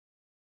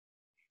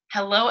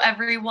Hello,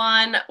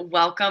 everyone.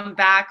 Welcome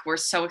back. We're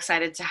so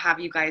excited to have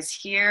you guys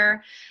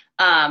here.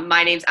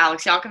 My name's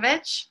Alex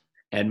Yankovic.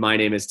 And my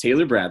name is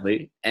Taylor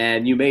Bradley.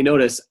 And you may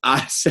notice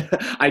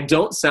I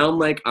don't sound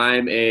like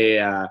I'm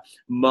a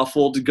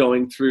muffled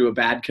going through a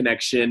bad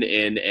connection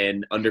in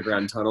an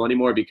underground tunnel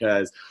anymore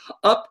because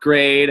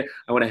upgrade,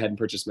 I went ahead and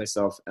purchased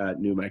myself a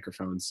new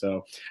microphone.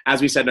 So as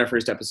we said in our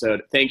first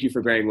episode, thank you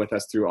for bearing with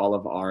us through all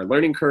of our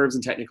learning curves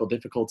and technical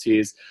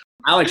difficulties.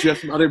 Alex, you have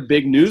some other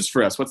big news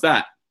for us. What's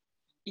that?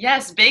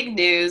 Yes, big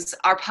news.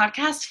 Our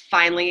podcast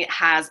finally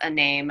has a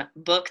name,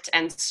 Booked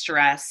and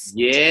Stressed.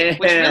 Yeah.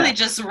 Which really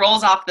just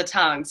rolls off the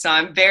tongue. So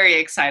I'm very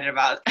excited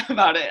about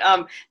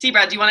it.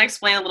 T-Brad, do you want to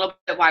explain a little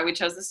bit why we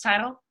chose this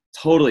title?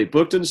 Totally.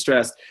 Booked and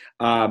Stressed.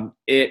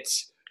 It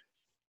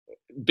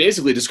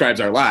basically describes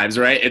our lives,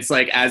 right? It's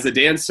like as a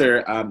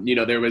dancer,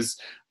 there was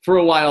for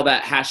a while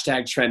that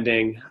hashtag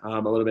trending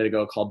a little bit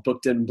ago called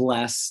Booked and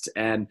Blessed,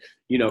 and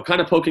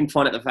kind of poking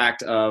fun at the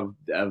fact of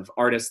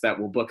artists that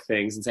will book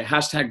things and say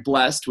hashtag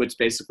blessed, which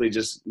basically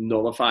just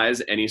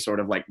nullifies any sort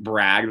of like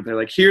brag that they're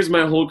like, here's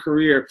my whole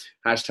career,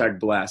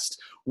 hashtag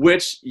blessed,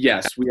 which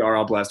yes, we are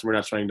all blessed. We're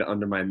not trying to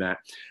undermine that.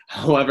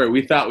 However,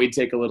 we thought we'd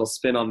take a little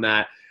spin on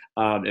that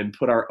and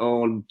put our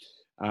own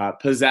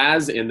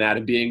pizzazz in that,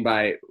 and being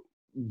by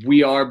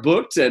we are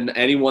booked, and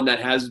anyone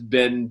that has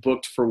been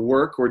booked for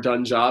work or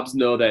done jobs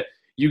know that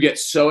you get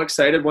so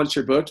excited once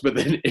you're booked, but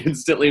then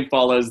instantly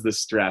follows the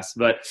stress.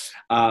 But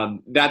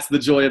that's the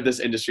joy of this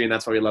industry, and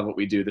that's why we love what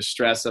we do. The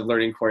stress of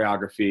learning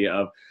choreography,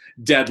 of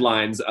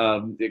deadlines,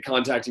 of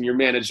contacting your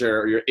manager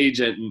or your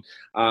agent.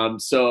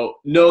 And so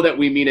know that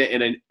we mean it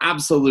in an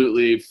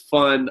absolutely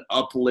fun,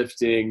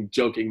 uplifting,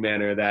 joking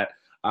manner that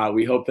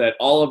we hope that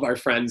all of our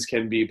friends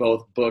can be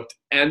both booked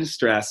and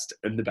stressed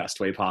in the best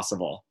way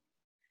possible.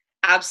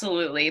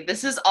 Absolutely.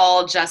 This is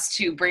all just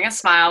to bring a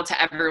smile to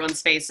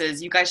everyone's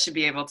faces. You guys should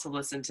be able to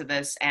listen to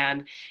this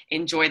and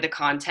enjoy the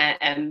content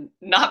and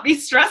not be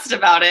stressed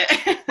about it.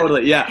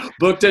 Totally. Yeah.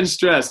 Booked and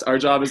stressed. Our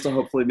job is to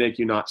hopefully make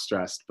you not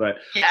stressed. But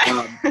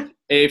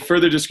a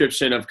further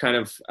description of kind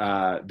of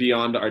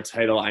beyond our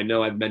title. I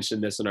know I've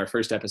mentioned this in our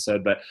first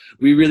episode, but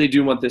we really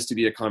do want this to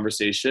be a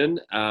conversation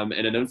and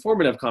an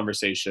informative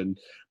conversation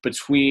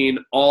between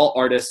all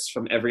artists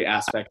from every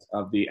aspect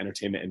of the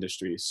entertainment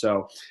industry.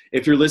 So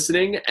if you're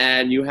listening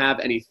and you have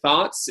any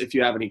thoughts, if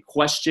you have any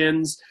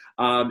questions,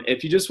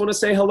 if you just want to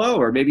say hello,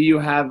 or maybe you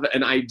have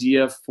an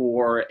idea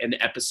for an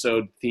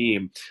episode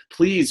theme,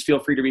 please feel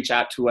free to reach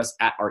out to us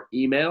at our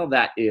email.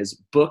 That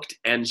is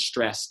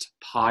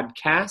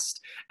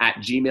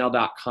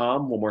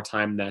bookedandstressedpodcast@gmail.com. One more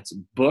time, that's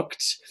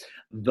booked,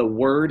 the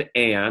word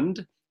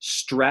and,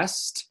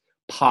 stressed,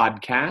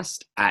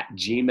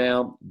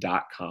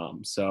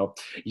 podcast@gmail.com. So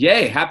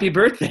yay, happy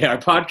birthday. Our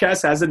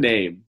podcast has a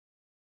name.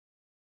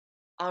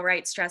 All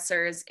right,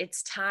 stressors,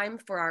 it's time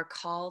for our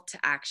call to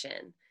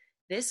action.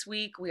 This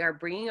week, we are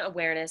bringing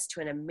awareness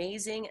to an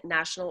amazing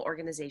national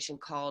organization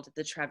called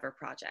the Trevor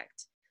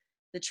Project.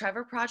 The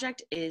Trevor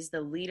Project is the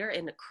leader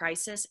in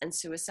crisis and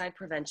suicide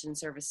prevention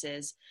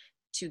services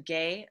to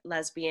gay,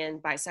 lesbian,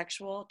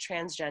 bisexual,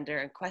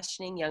 transgender, and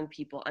questioning young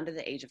people under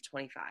the age of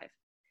 25.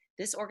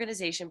 This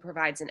organization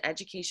provides an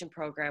education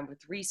program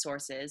with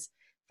resources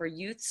for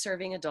youth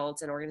serving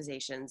adults and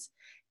organizations,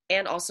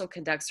 and also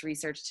conducts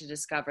research to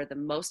discover the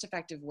most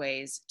effective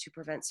ways to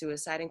prevent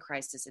suicide and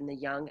crisis in the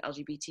young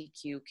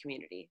LGBTQ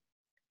community.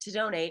 To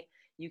donate,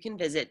 you can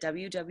visit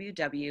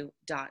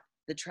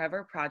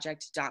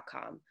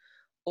www.thetrevorproject.com,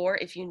 or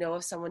if you know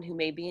of someone who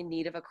may be in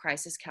need of a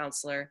crisis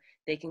counselor,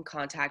 they can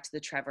contact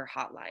the Trevor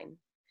Hotline.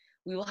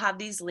 We will have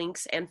these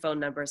links and phone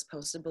numbers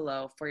posted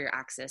below for your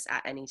access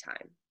at any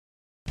time.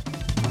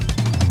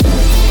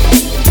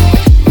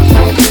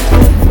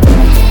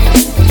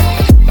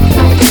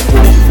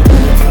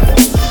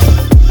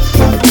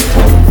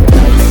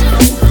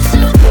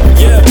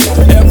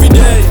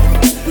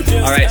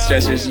 All right,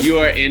 stressors, you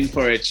are in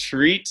for a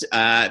treat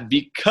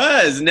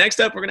because next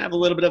up we're going to have a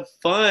little bit of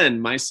fun,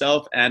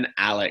 myself and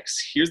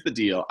Alex. Here's the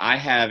deal. I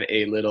have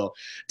a little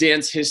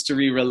dance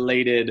history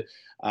related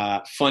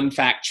fun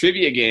fact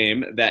trivia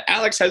game that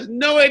Alex has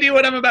no idea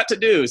what I'm about to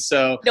do.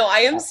 So no, I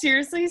am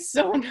seriously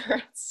so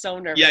nervous.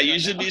 Yeah, you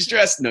should be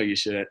stressed. No, you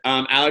shouldn't.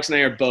 Alex and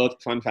I are both,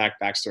 fun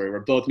fact backstory, we're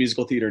both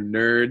musical theater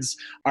nerds.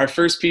 Our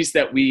first piece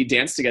that we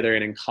danced together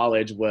in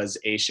college was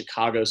a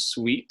Chicago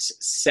suite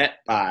set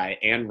by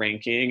Anne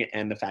Ranking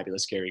and the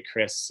fabulous Gary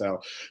Chris.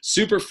 So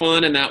super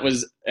fun. And that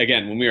was,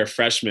 again, when we were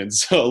freshmen.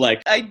 So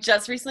like, I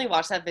just recently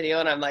watched that video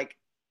and I'm like,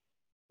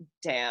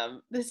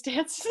 damn, this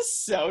dance is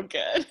so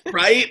good.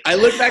 Right? I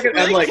look back at it,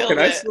 I'm like, can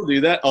I it. still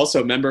do that? Also,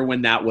 remember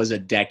when that was a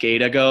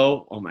decade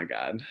ago? Oh my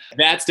God.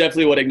 That's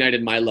definitely what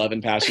ignited my love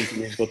and passion for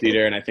musical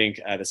theater. And I think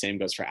the same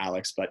goes for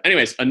Alex. But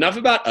anyways, enough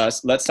about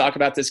us. Let's talk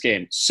about this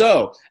game.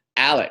 So,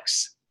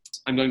 Alex,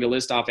 I'm going to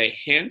list off a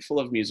handful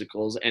of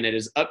musicals, and it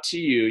is up to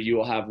you. You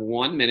will have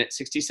 1 minute,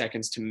 60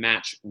 seconds to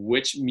match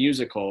which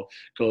musical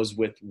goes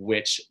with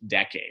which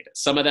decade.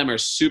 Some of them are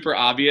super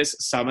obvious.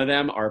 Some of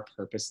them are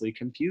purposely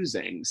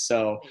confusing.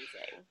 So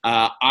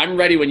I'm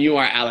ready when you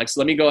are, Alex.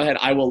 Let me go ahead.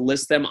 I will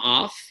list them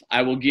off.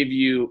 I will give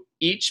you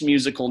each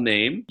musical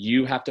name.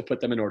 You have to put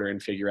them in order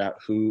and figure out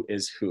who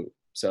is who.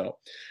 So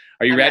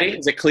are you ready?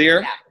 Is it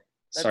clear? Yeah.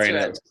 Sorry, no,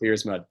 it's clear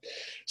as mud.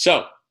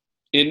 So,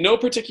 in no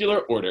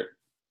particular order,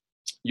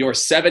 your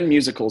 7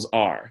 musicals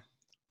are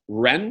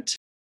Rent,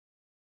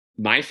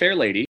 My Fair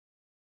Lady,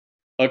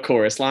 A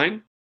Chorus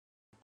Line,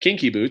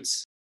 Kinky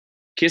Boots,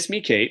 Kiss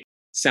Me Kate,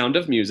 Sound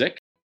of Music,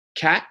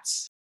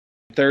 Cats,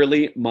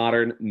 Thoroughly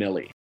Modern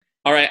Millie.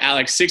 All right,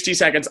 Alex, 60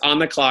 seconds on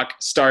the clock,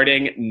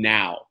 starting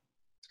now.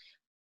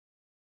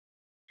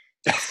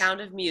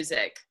 Sound of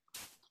Music.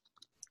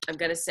 I'm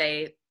going to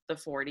say the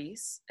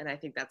 40s, and I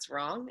think that's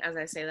wrong as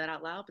I say that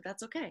out loud, but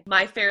that's okay.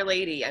 My Fair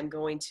Lady, I'm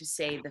going to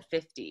say the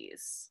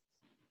 50s.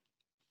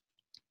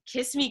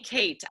 Kiss Me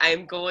Kate,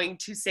 I'm going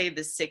to say the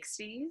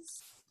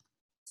 60s.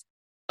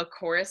 A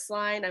Chorus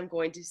Line, I'm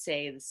going to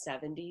say the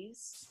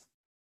 70s.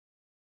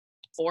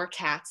 Or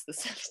Cats, the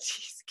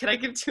 70s. Can I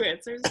give 2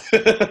 answers?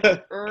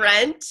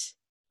 Rent.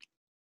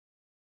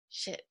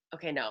 Shit.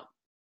 Okay, no.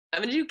 I'm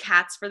going to do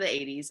Cats for the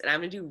 80s, and I'm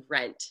going to do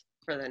Rent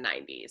for the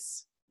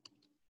 90s.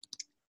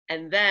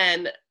 And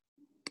then,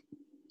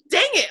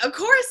 dang it, A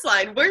Chorus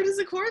Line. Where does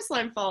A Chorus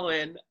Line fall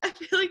in? I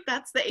feel like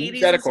that's the 80s. You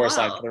said A Chorus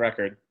Line for the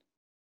record.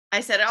 I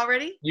said it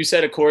already? You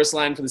said A Chorus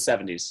Line for the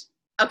 70s.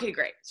 Okay,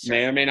 great. Sure.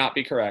 May or may not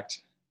be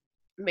correct.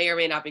 May or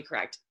may not be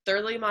correct.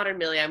 Thoroughly Modern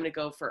Millie, I'm going to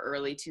go for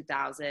early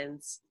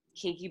 2000s.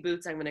 Kinky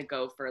Boots, I'm going to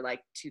go for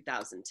like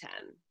 2010.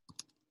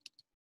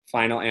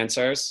 Final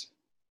answers?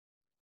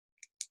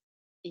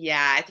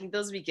 Yeah, I think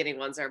those beginning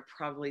ones are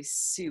probably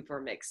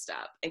super mixed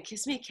up. And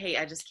Kiss Me Kate,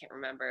 I just can't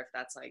remember if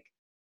that's like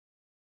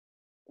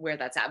where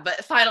that's at.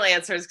 But final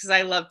answers, because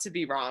I love to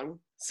be wrong.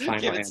 So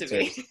Final give it to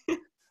me.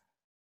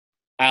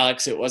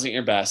 Alex, it wasn't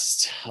your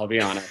best. I'll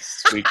be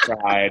honest. We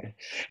tried.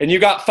 And you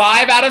got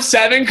 5 out of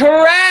 7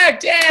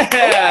 correct. Yeah,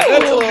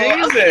 that's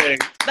amazing.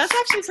 That's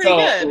actually pretty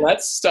good.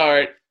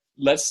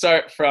 Let's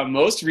start from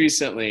most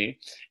recently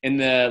in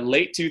the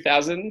late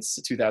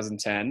 2000s,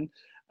 2010.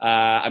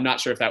 I'm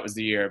not sure if that was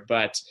the year,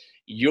 but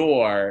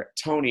your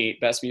Tony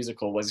Best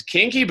Musical was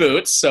Kinky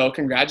Boots. So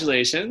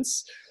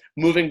congratulations.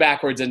 Moving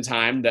backwards in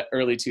time, the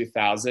early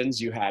 2000s,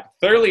 you had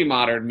Thoroughly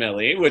Modern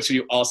Millie, which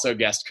you also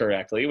guessed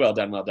correctly. Well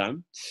done, well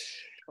done.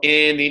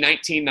 In the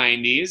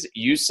 1990s,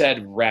 you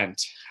said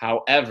Rent.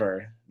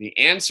 However, the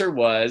answer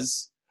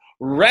was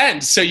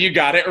Rent. So you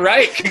got it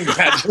right.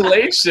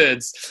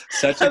 Congratulations.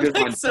 Such a good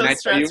one. So and I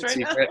tell you a right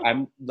secret,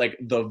 I'm like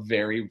the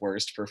very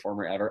worst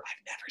performer ever.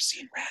 I've never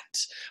seen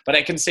Rent. But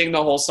I can sing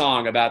the whole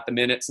song about the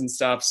minutes and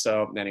stuff.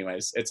 So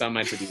anyways, it's on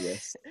my to-do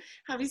list.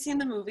 Have you seen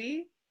the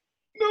movie?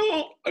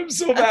 No, I'm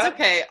so bad. That's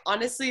okay.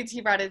 Honestly,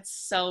 T-Brad, it's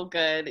so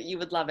good. You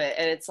would love it.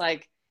 And it's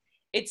like,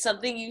 it's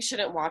something you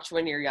shouldn't watch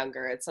when you're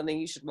younger. It's something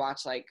you should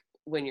watch like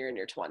when you're in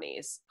your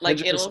 20s. Like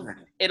 100%.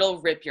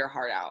 it'll rip your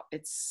heart out.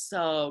 It's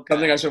so good.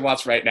 Something I should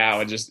watch right now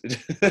and just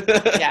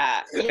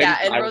yeah.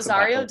 And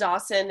Rosario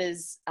Dawson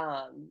is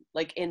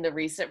like in the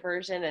recent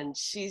version, and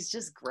she's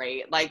just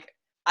great. Like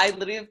I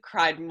literally have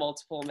cried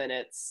multiple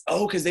minutes.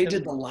 Oh, because they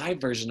did the live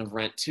version of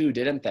Rent too,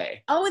 didn't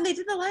they? Oh, and they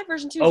did the live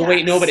version too. Oh, yeah,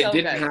 wait, no, but so it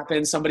didn't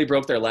happen. Somebody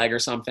broke their leg or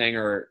something,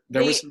 or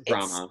there was some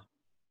drama.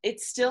 It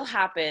still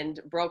happened.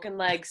 Broken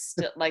legs,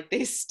 still like they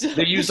use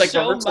like the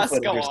show rehearsal must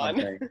footage go or on.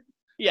 something.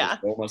 Yeah,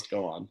 the show must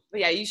go on.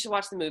 But yeah, you should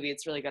watch the movie.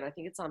 It's really good. I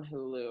think it's on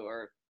Hulu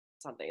or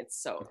something.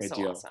 It's so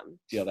awesome.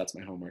 Deal. That's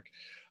my homework.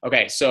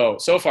 Okay, so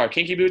far,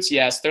 Kinky Boots,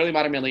 yes. Thoroughly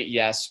Modern Millie,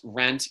 yes.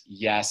 Rent,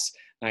 yes.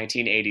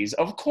 1980s,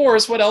 of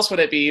course. What else would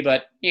it be?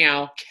 But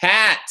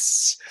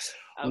Cats,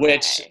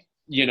 which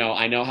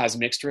I know has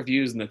mixed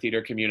reviews in the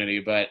theater community.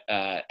 But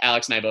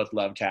Alex and I both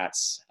love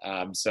Cats,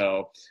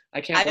 so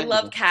I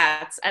love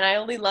Cats, and I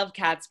only love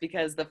Cats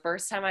because the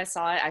first time I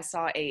saw it, I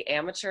saw a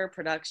amateur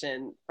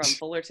production from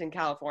Fullerton,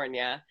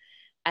 California,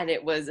 and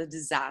it was a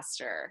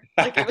disaster.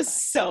 Like it was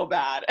so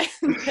bad.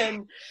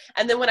 And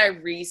then when I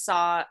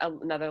re-saw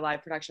another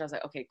live production, I was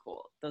like, okay,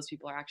 cool. Those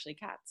people are actually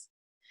cats.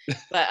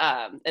 But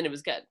and it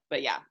was good.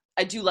 But yeah,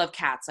 I do love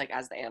cats like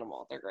as the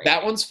animal. They're great.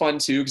 That one's fun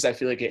too because I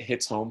feel like it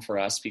hits home for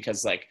us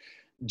because like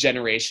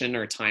generation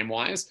or time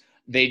wise,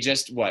 they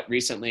just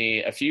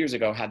recently a few years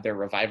ago had their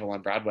revival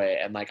on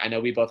Broadway, and like I know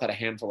we both had a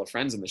handful of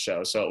friends in the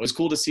show, so it was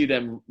cool to see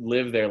them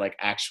live their like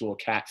actual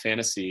cat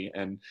fantasy.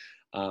 And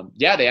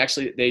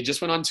they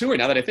just went on tour.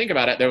 Now that I think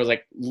about it, there was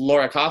like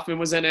Laura Kaufman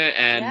was in it,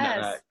 and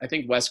I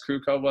think Wes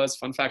Kruko was.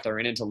 Fun fact, I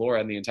ran into Laura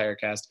and the entire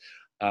cast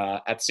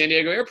at the San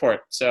Diego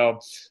airport. So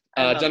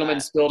a gentleman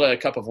spilled a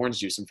cup of orange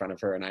juice in front of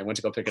her, and I went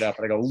to go pick it up,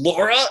 and I go,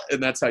 Laura!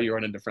 And that's how you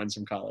run into friends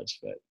from college.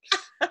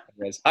 But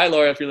anyways, hi,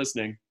 Laura, if you're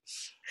listening.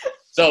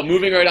 So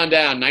moving right on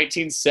down,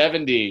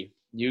 1970,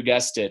 you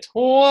guessed it.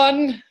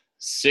 One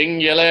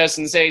singular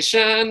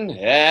sensation,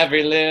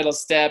 every little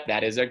step.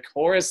 That is a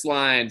chorus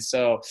line.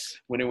 So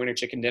winner, winner,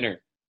 chicken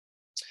dinner.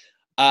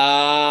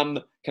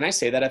 Can I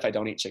say that if I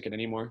don't eat chicken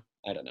anymore?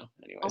 I don't know.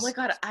 Oh Anyways. my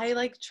God. I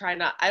like try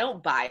not, I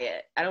don't buy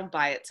it. I don't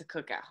buy it to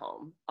cook at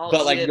home.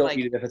 But like you'll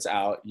eat it if it's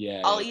out.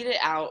 I'll eat it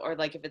out, or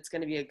like if it's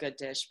going to be a good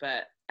dish,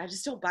 but I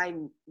just don't buy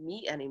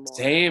meat anymore.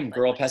 Same, like,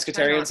 girl.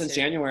 Pescatarian since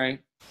January.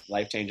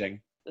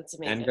 Life-changing. That's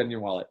amazing. And good in your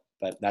wallet.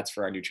 But that's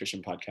for our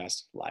nutrition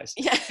podcast. Lies.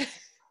 Yeah.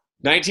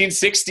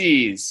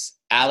 1960s.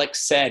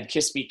 Alex said,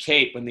 "Kiss Me,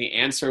 Kate," when the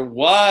answer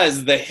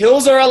was "The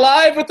Hills Are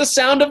Alive with the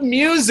Sound of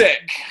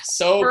Music."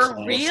 So for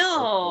close.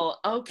 real.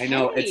 Okay. I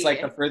know. It's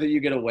like the further you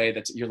get away,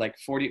 that you're like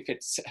 40,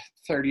 50,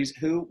 30s.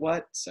 Who?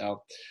 What?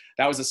 So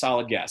that was a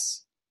solid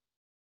guess.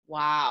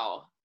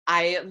 Wow.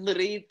 I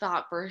literally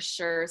thought for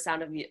sure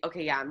Sound of Music.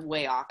 Okay, yeah, I'm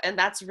way off. And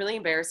that's really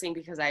embarrassing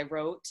because I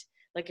wrote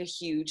like a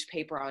huge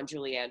paper on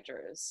Julie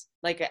Andrews.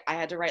 Like I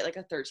had to write like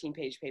a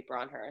 13-page paper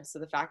on her. So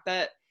the fact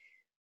that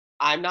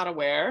I'm not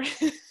aware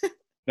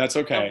That's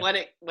okay. of when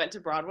it went to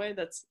Broadway,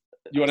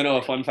 you want to know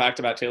a fun fact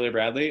about Taylor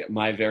Bradley?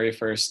 My very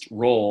first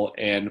role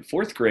in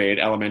fourth grade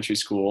elementary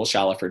school,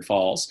 Shallowford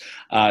Falls,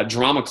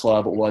 drama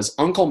club was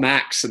Uncle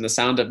Max in The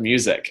Sound of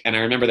Music. And I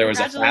remember there was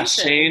a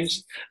fast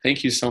change.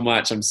 Thank you so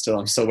much. I'm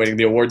still waiting.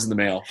 The award's in the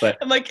mail. But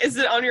I'm like, is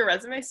it on your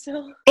resume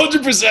still?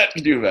 100%.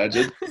 Could you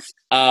imagine?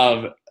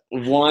 There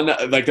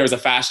was a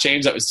fast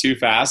change that was too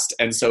fast.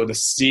 And so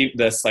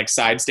this like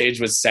side stage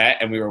was set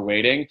and we were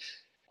waiting.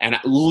 And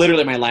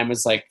literally my line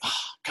was like, oh,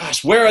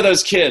 gosh, where are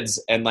those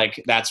kids? And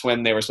like, that's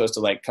when they were supposed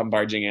to like come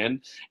barging in,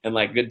 and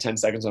like good 10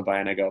 seconds went by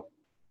and I go,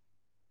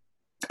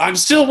 I'm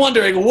still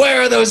wondering,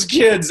 where are those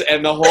kids?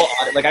 And the whole,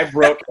 like I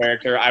broke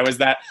character.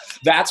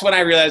 That's when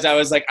I realized I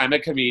was like, I'm a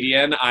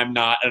comedian. I'm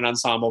not an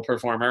ensemble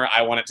performer.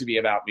 I want it to be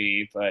about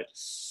me, but.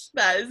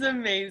 That is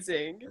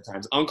amazing.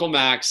 Times Uncle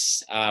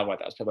Max, that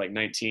was probably like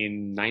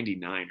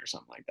 1999 or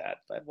something like that.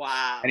 But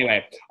wow.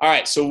 Anyway, all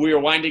right, so we were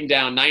winding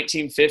down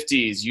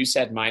 1950s. You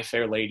said My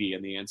Fair Lady,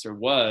 and the answer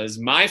was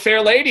My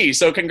Fair Lady.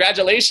 So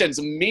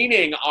congratulations,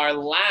 meaning our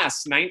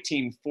last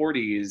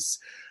 1940s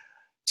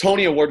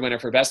Tony Award winner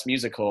for Best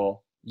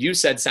Musical. You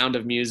said Sound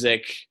of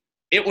Music.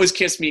 It was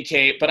Kiss Me,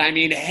 Kate. But I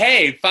mean,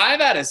 hey,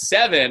 5 out of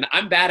 7.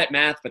 I'm bad at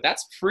math, but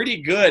that's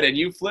pretty good. And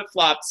you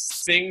flip-flopped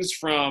things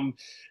from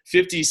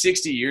 50,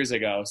 60 years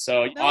ago.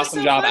 So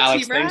awesome job,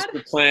 Alex. Thanks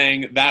for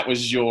playing. That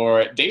was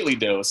your daily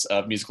dose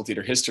of musical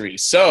theater history.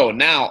 So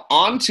now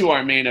on to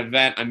our main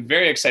event. I'm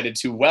very excited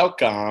to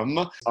welcome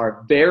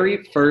our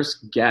very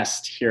first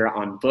guest here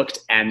on Booked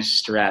and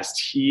Stressed.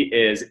 He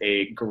is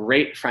a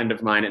great friend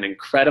of mine, an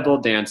incredible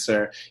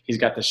dancer. He's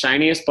got the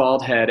shiniest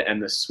bald head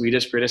and the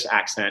sweetest British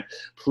accent.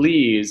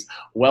 Please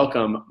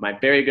welcome my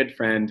very good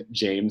friend,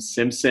 James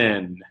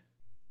Simpson.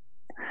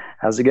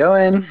 How's it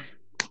going?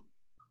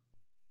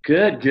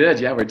 Good.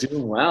 Yeah, we're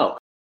doing well.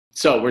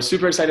 So we're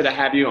super excited to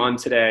have you on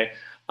today.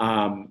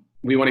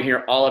 We want to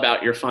hear all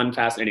about your fun,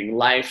 fascinating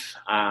life.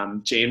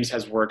 James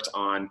has worked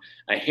on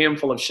a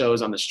handful of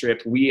shows on the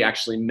Strip. We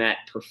actually met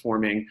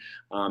performing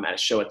at a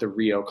show at the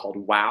Rio called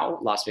WOW,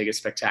 Las Vegas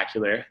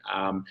Spectacular.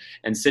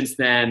 And since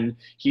then,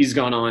 he's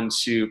gone on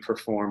to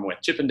perform with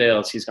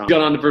Chippendales. He's gone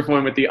on to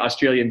perform with the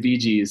Australian Bee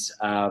Gees.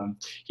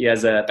 He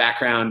has a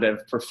background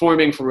of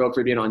performing for Royal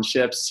Caribbean on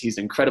ships. He's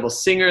an incredible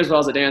singer as well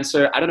as a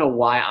dancer. I don't know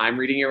why I'm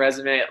reading your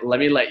resume.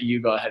 Let me let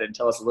you go ahead and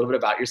tell us a little bit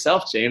about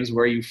yourself, James.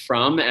 Where are you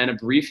from, and a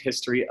brief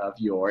history of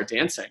your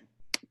dancing.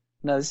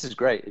 No, this is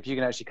great. If you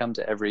can actually come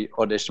to every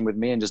audition with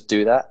me and just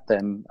do that,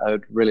 then I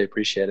would really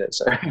appreciate it.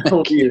 So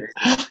thank you.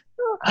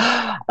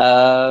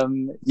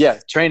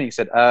 Training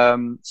said.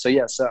 My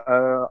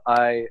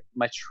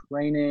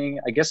training,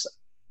 I guess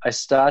I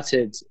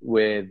started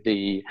with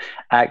the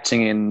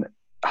acting and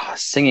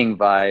singing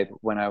vibe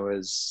when I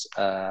was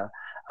a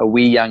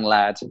wee young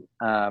lad,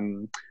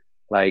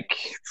 like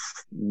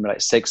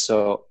 6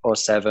 or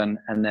 7,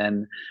 and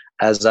then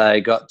as I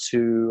got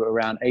to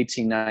around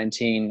 18,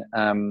 19,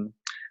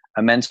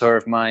 a mentor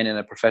of mine and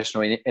a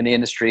professional in the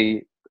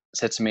industry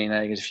said to me,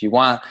 if you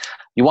want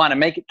to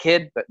make it,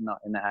 kid, but not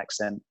in the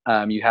accent,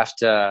 you have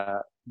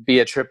to be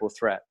a triple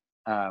threat.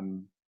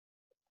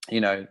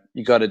 You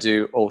got to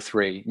do all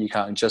three. You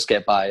can't just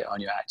get by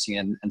on your acting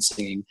and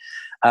singing.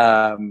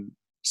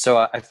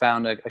 So I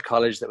found a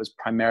college that was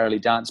primarily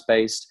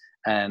dance-based,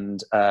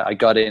 and I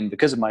got in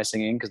because of my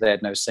singing, because they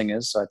had no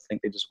singers. So I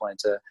think they just wanted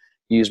to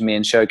use me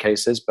in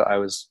showcases, but I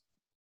was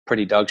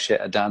pretty dog shit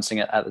at dancing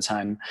at the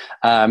time.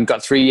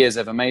 Got 3 years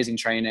of amazing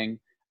training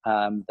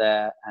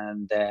there,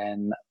 and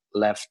then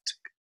left.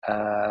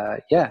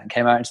 And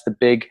came out into the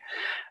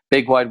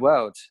big wide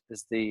world,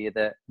 as the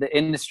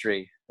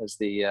industry, as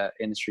the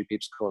industry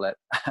peeps call it.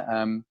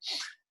 I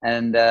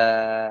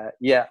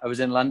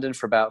was in London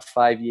for about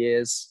 5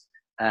 years.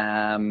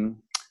 My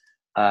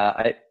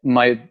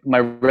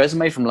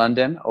resume from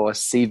London, or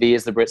CV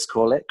as the Brits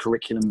call it,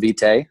 curriculum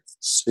vitae,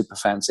 super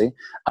fancy,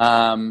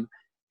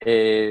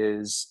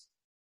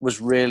 was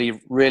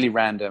really, really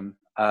random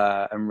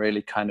and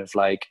really kind of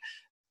like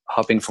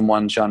hopping from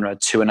one genre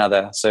to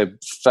another. So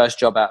first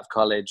job out of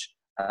college,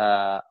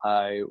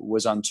 I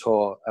was on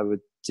tour.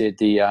 Did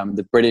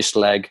the British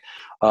leg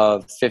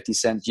of 50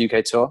 Cent's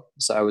UK tour.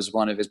 So I was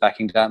one of his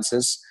backing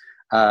dancers,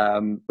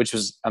 which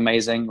was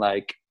amazing.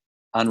 Like,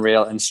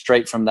 unreal. And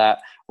straight from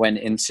that went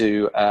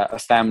into a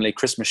family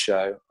Christmas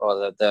show,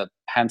 or the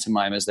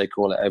pantomime as they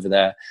call it over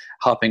there,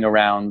 hopping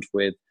around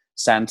with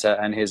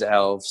Santa and his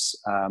elves,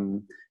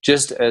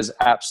 just as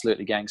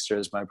absolutely gangster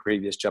as my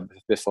previous job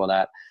before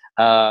that.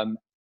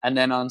 And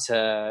then on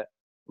to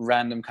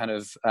random kind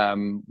of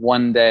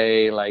one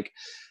day like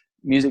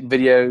music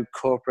video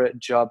corporate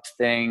job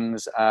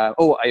things. I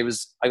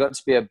got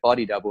to be a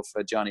body double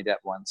for Johnny Depp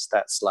once.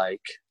 That's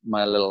like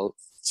my little,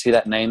 see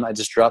that name I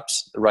just dropped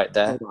right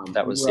there?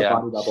 That was a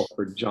body double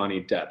for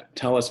Johnny Depp.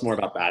 Tell us more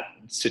about that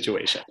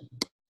situation.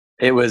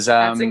 It was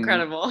that's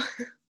incredible.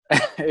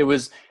 it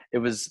was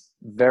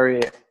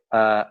very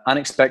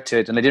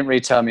unexpected, and they didn't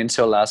really tell me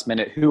until last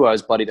minute who I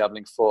was body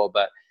doubling for.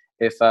 But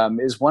it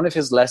was one of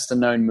his lesser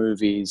known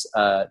movies,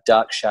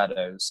 Dark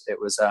Shadows. It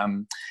was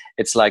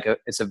it's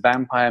a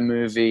vampire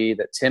movie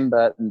that Tim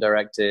Burton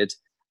directed,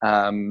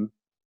 kind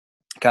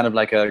of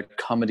like a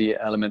comedy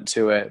element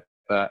to it.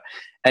 But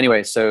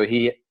anyway, so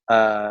he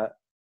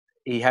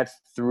had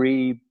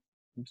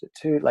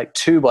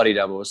two body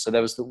doubles. So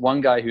there was the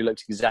one guy who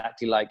looked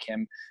exactly like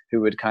him,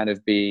 who would kind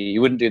of be, he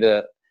wouldn't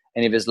do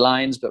any of his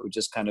lines, but would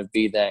just kind of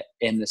be there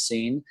in the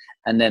scene.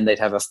 And then they'd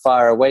have a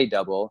far away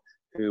double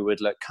who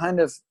would look kind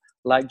of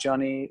like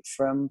Johnny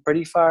from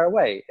pretty far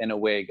away in a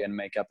wig and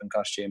makeup and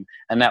costume.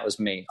 And that was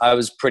me. I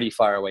was pretty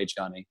far away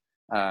Johnny.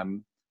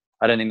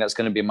 I don't think that's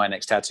going to be my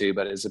next tattoo,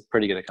 but it's a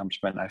pretty good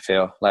accomplishment, I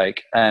feel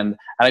like. And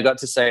I got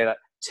to say that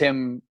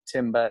Tim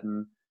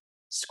Burton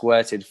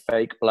squirted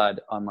fake blood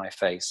on my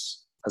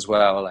face as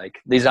well. Like,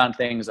 these aren't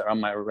things that are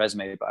on my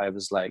resume, but I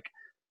was like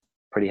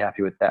pretty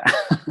happy with that.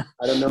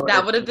 I don't know.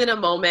 That would have been a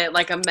moment,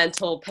 like a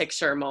mental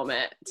picture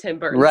moment. Tim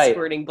Burton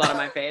squirting blood on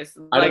my face.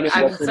 Like,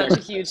 I'm such a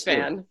huge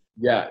fan.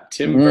 Yeah,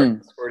 Tim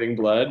Burton squirting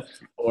blood,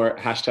 or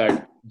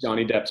hashtag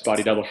Johnny Depp's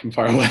body double from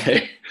far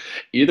away.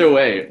 Either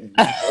way,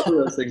 both of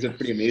those things are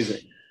pretty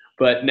amazing.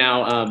 But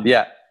now,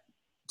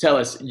 tell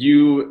us, are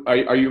you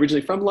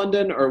originally from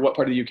London, or what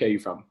part of the UK are you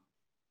from?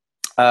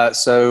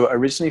 So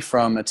originally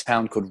from a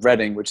town called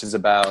Reading, which is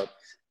about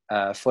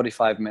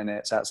 45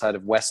 minutes outside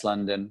of West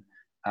London.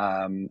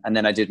 And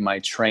then I did my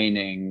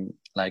training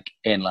like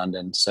in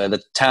London. So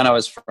the town I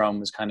was from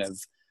was kind of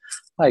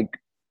like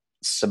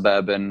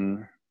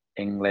suburban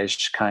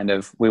English kind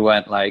of. We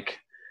weren't like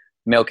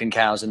milking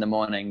cows in the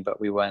morning, but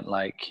we weren't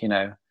like,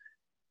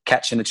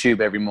 catching the tube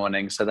every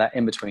morning. So that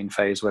in-between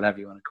phase, whatever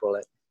you want to call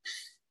it.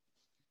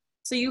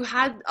 So you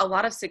had a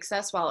lot of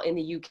success while in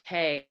the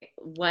UK.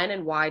 When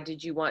and why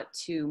did you want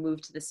to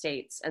move to the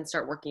States and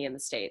start working in the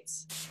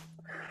States?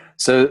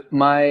 So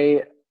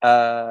I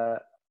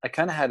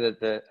kind of had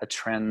a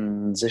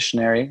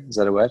transitionary, is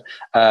that a word,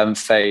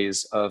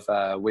 phase of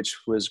which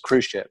was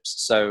cruise ships.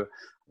 So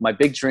my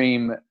big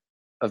dream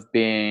of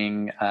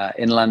being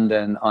in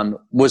London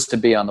was to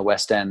be on the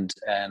West End.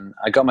 And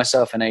I got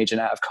myself an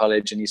agent out of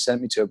college, and he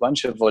sent me to a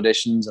bunch of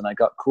auditions, and I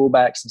got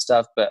callbacks and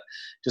stuff, but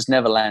just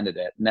never landed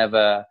it.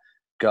 Never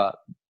got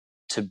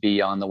to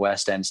be on the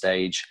West End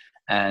stage.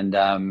 And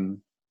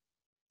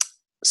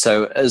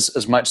so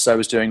as much as I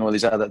was doing all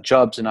these other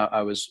jobs and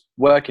I was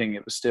working,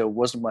 it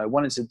wasn't what I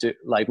wanted to do,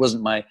 like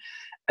wasn't my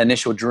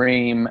initial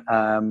dream.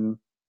 And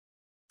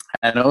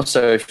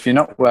also, if you're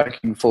not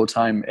working full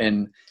time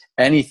in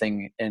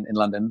anything in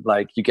London,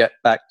 like you get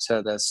back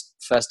to the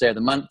first day of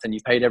the month and you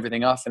paid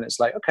everything off, and it's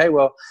like, okay,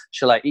 well,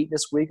 shall I eat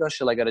this week or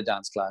shall I go to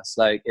dance class?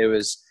 Like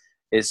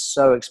it's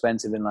so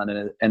expensive in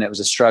London, and it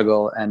was a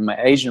struggle. And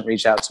my agent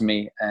reached out to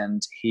me,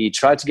 and he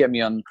tried to get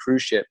me on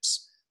cruise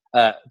ships,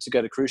 to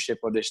go to cruise ship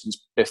auditions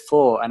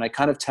before, and I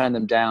kind of turned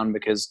them down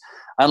because,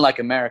 unlike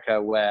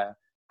America, where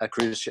a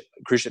cruise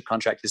ship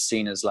contract is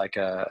seen as like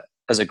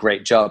as a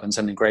great job and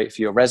something great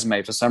for your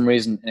resume, for some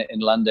reason in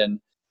London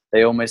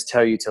they almost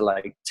tell you to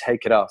like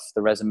take it off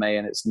the resume,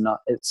 and it's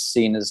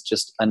seen as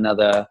just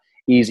another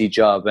easy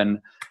job. And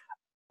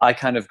I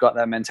kind of got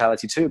that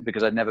mentality too,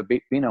 because I'd never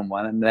been on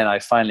one, and then I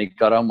finally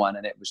got on one,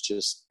 and it was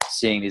just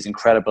seeing these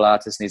incredible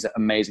artists and these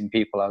amazing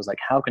people. I was like,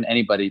 how can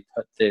anybody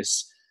put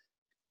this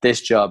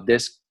job,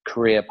 this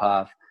career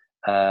path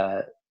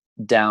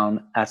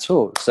down at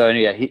all? So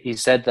yeah, he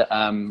said that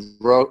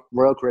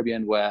Royal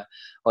Caribbean were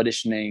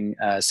auditioning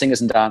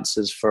singers and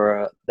dancers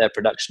for their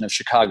production of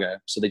Chicago.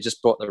 So they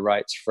just bought the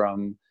rights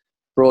from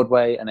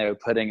Broadway, and they were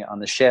putting it on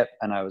the ship.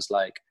 And I was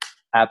like,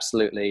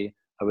 absolutely,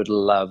 I would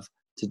love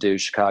to do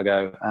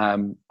Chicago.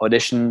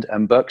 Auditioned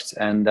and booked,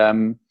 and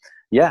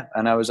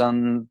and I was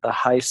on the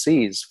high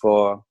seas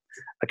for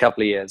a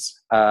couple of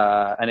years.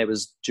 And it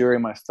was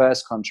during my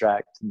first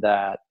contract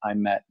that I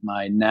met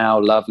my now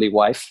lovely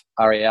wife,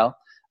 Ariel.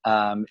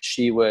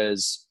 She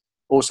was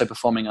also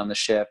performing on the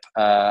ship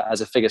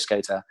as a figure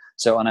skater.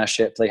 So on our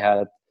ship, they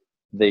had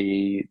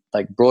the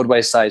like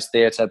Broadway-sized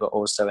theater, but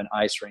also an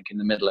ice rink in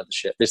the middle of the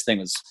ship. This thing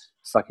was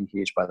fucking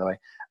huge, by the way.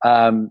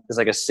 It's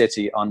like a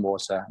city on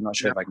water. I'm not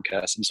sure if I can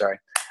curse. I'm sorry.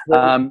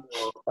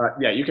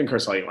 Yeah, you can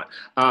curse all you want.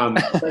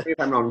 Correct me if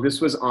I'm wrong.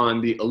 This was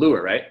on the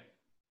Allure, right?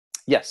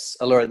 Yes,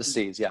 Allure of the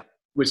Seas, yeah.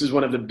 Which is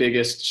one of the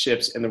biggest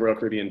ships in the Royal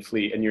Caribbean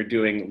fleet, and you're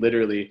doing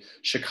literally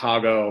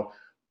Chicago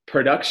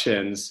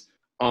productions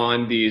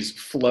on these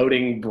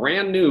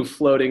brand new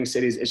floating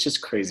cities. It's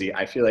just crazy.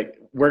 I feel like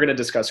we're going to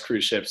discuss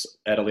cruise ships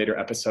at a later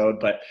episode,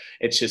 but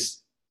it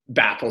just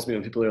baffles me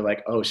when people are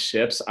like, oh,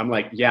 ships. I'm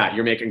like, yeah,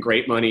 you're making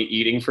great money,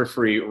 eating for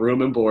free,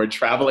 room and board,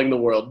 traveling the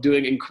world,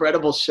 doing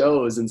incredible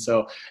shows. And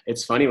so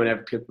it's funny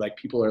whenever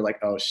people are like,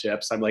 oh,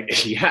 ships. I'm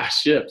like, yeah,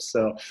 ships.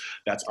 So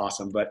that's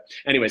awesome. But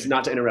anyways,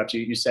 not to interrupt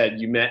you, you said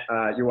you met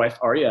your wife,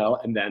 Ariel,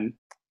 and then.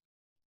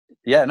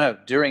 Yeah, no,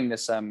 during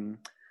this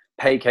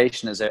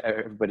paycation, as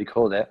everybody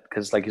called it,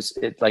 because like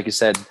you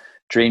said,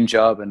 dream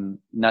job and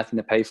nothing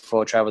to pay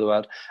for, travel the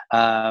world.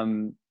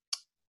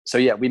 So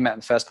yeah, we met in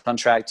the first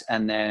contract,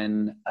 and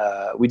then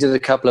we did a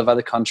couple of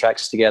other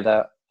contracts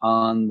together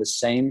on the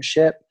same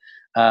ship,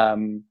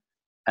 and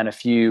a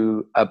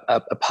few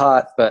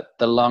apart, but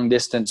the long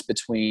distance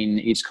between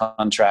each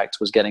contract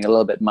was getting a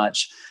little bit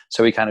much.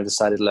 So we kind of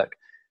decided, look,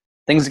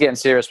 things are getting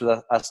serious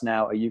with us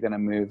now. Are you going to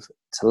move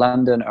to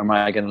London, or am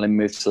I going to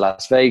move to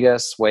Las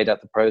Vegas? Weighed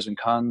up the pros and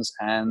cons,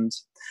 and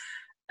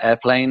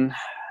airplane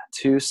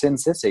to Sin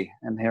City,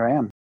 and here I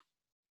am.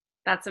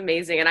 That's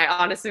amazing. And I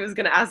honestly was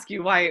going to ask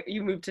you why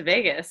you moved to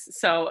Vegas.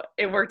 So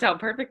it worked out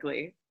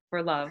perfectly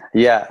for love.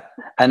 Yeah.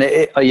 And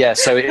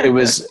so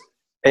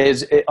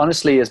it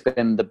honestly has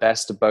been the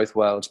best of both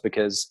worlds,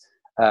 because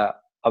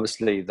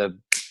obviously the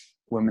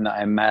woman that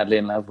I'm madly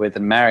in love with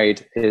and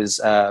married is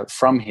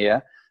from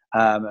here.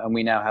 And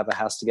we now have a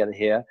house together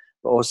here,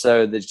 but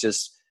also there's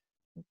just,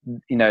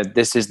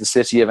 this is the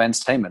city of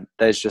entertainment.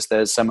 There's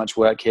so much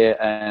work here,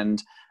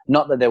 and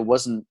not that there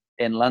wasn't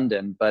in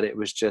London, but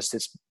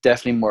it's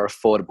definitely more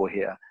affordable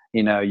here.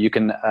 You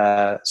can,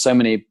 so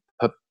many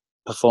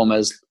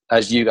performers,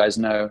 as you guys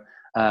know,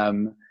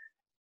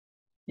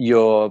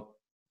 your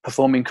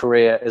performing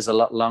career is has a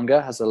lot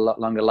longer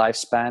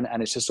lifespan,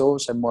 and it's just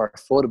also more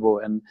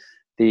affordable. And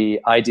the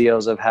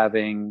ideals of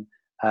having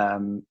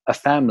a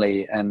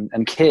family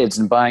and kids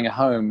and buying a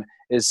home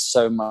is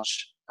so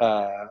much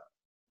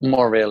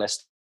more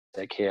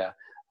realistic here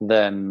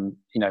than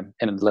in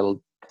a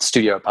little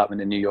studio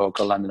apartment in New York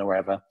or London or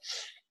wherever.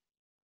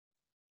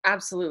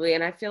 Absolutely.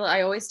 And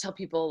I always tell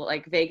people,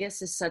 like,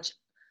 Vegas is such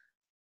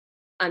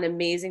an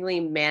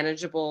amazingly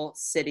manageable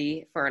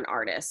city for an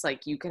artist.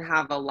 Like, you can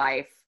have a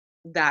life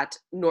that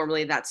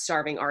normally that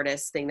starving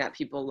artist thing that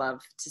people love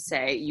to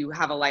say, you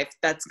have a life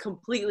that's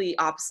completely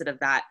opposite of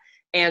that,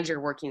 and you're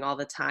working all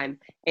the time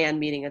and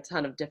meeting a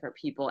ton of different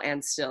people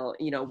and still,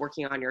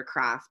 working on your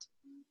craft,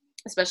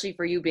 especially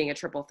for you being a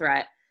triple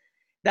threat.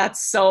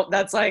 That's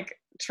like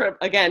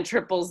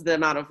triples the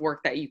amount of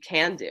work that you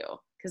can do,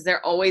 because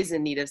they're always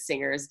in need of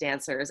singers,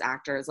 dancers,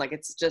 actors. Like,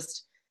 it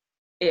just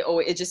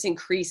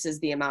increases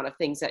the amount of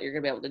things that you're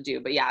gonna be able to do.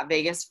 But yeah,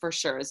 Vegas for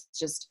sure is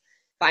just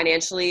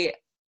financially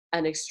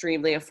an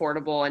extremely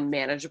affordable and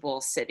manageable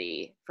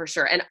city for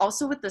sure. And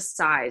also with the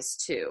size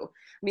too.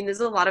 I mean, there's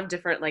a lot of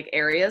different like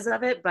areas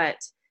of it, but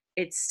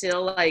it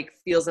still like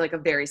feels like a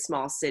very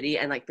small city,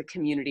 and like the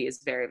community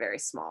is very, very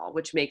small,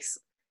 which makes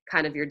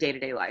kind of your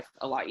day-to-day life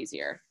a lot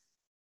easier.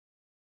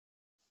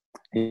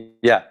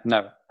 Yeah,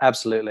 no,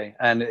 absolutely.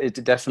 And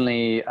it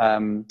definitely,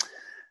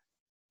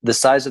 the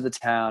size of the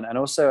town, and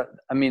also,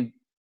 I mean,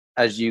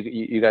 as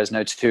you guys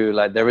know too,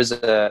 like there is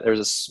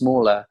a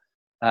smaller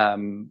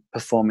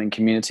performing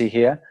community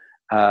here.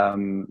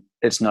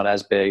 It's not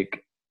as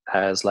big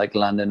as like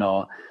London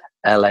or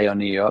LA or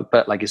New York,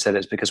 but like you said,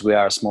 it's because we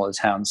are a smaller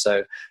town.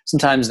 So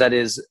sometimes that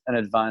is an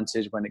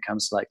advantage when it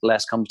comes to like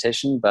less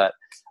competition, but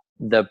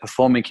the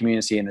performing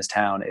community in this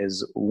town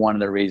is one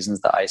of the reasons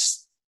that I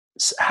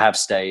have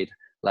stayed.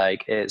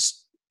 Like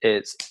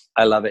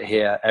I love it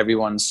here.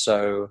 Everyone's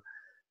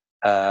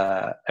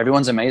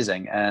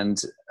amazing,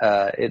 and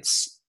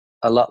it's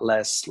a lot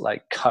less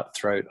like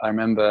cutthroat. I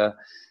remember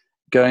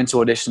going to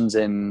auditions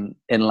in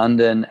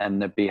London,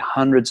 and there'd be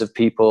hundreds of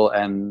people,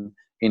 and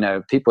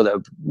people that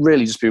would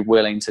really just be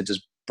willing to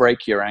just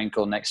break your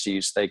ankle next to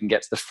you so they can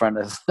get to the front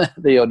of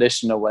the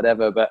audition or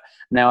whatever. But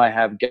now I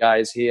have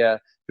guys here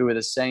who are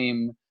the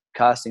same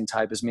casting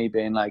type as me,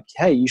 being like,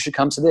 hey, you should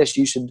come to this,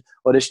 you should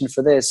audition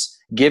for this,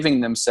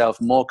 giving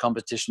themselves more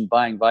competition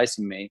by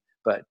inviting me,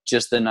 but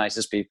just the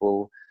nicest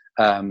people.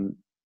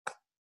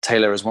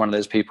 Taylor is one of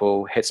those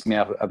people, hits me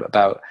up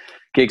about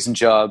gigs and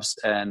jobs,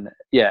 and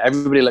yeah,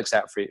 everybody looks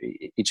out for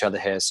each other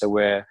here. So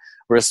we're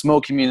a small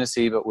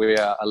community, but we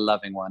are a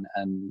loving one,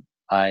 and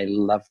I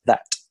love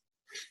that.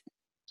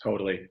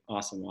 Totally.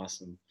 Awesome.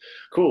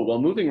 Cool.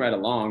 Well, moving right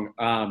along.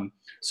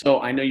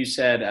 So I know you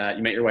said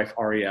you met your wife,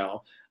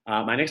 Ariel.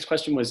 My next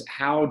question was,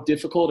 how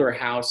difficult or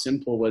how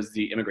simple was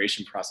the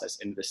immigration process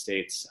into the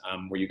States?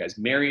 Were you guys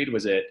married?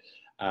 Was it,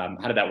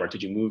 how did that work?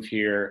 Did you move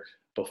here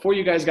before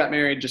you guys got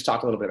married? Just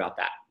talk a little bit about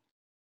that.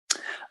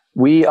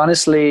 We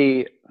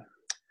honestly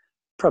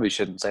probably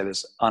shouldn't say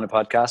this on a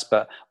podcast,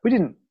 but we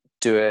didn't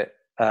do it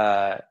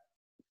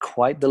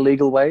quite the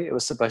legal way it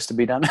was supposed to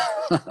be done.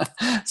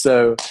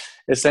 So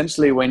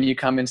essentially, when you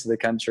come into the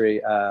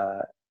country,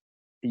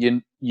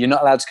 you're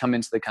not allowed to come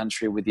into the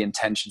country with the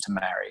intention to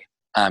marry.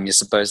 You're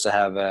supposed to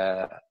have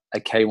a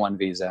K-1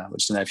 visa,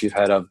 which I don't know if you've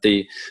heard of,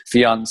 the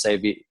fiance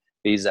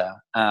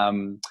visa.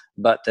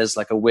 But there's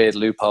like a weird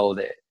loophole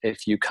that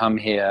if you come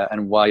here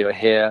and while you're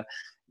here,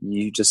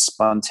 you just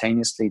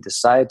spontaneously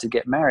decide to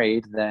get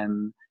married,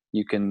 then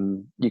you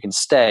can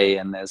stay,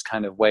 and there's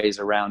kind of ways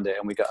around it.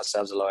 And we got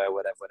ourselves a lawyer,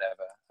 whatever,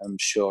 I'm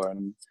sure.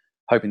 And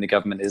hoping the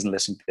government isn't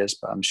listening to this,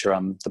 but I'm sure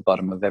I'm the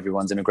bottom of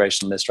everyone's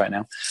immigration list right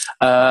now.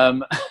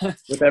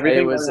 With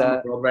everything going on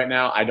in the world right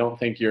now, I don't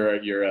think you're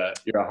a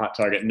hot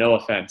target. No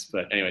offense,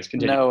 but anyways,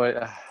 continue. No,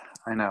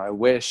 I know. I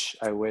wish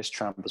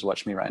Trump was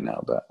watching me right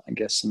now, but I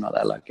guess I'm not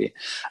that lucky.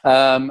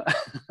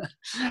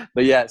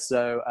 But yeah,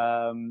 so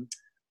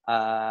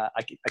I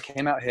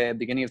came out here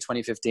beginning of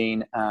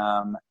 2015,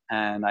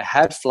 and I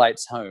had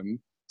flights home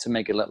to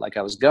make it look like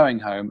I was going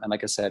home. And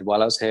like I said,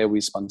 while I was here, we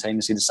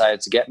spontaneously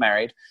decided to get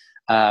married,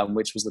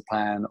 which was the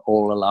plan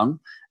all along,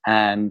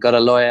 and got a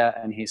lawyer.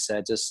 And he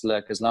said, just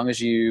look, as long as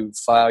you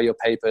file your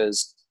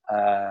papers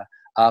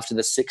after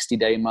the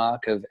 60-day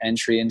mark of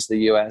entry into the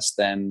US,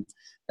 then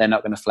they're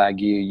not going to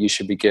flag you. You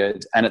should be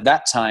good. And at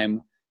that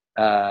time,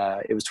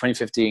 it was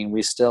 2015,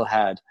 we still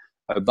had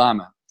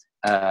Obama,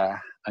 I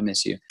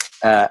miss you,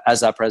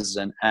 as our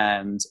president.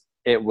 And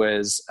it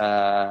was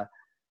the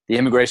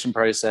immigration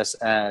process,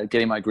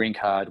 getting my green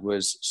card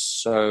was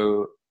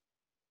so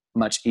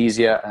much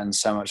easier and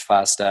so much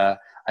faster.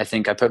 I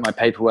think I put my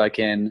paperwork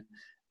in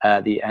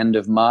at the end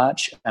of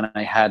March, and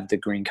I had the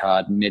green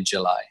card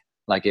mid-July.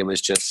 Like it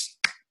was just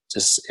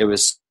it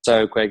was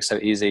so quick, so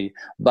easy.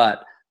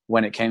 But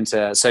when it came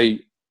to, so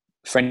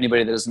for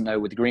anybody that doesn't know,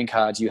 with the green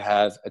card, you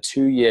have a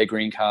 2-year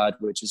green card,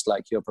 which is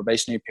like your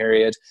probationary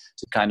period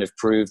to kind of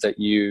prove that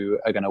you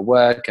are going to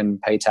work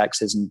and pay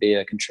taxes and be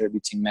a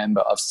contributing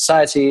member of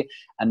society.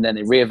 And then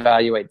they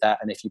reevaluate that.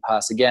 And if you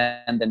pass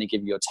again, then they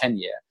give you your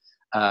 10-year.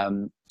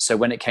 So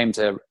when it came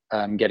to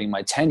getting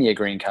my 10-year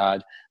green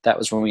card, that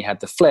was when we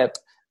had the flip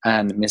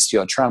and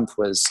Mr. Trump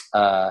was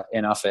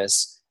in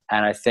office.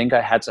 And I think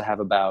I had to have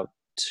about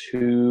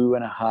 2.5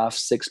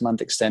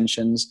 6-month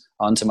extensions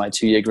onto my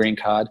 2-year green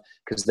card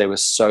because they were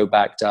so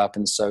backed up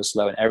and so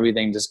slow and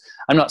everything. Just,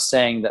 I'm not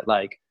saying that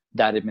like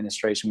that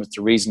administration was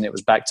the reason it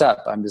was backed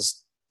up.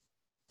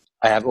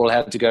 I have all I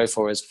had to go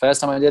for is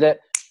first time I did it,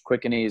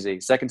 quick and easy.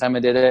 Second time I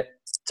did it,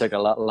 took a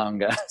lot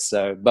longer.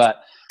 So, but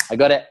I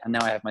got it, and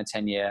now I have my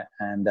 10-year.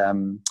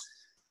 And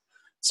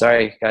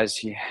sorry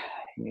guys, you're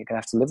gonna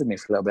have to live with me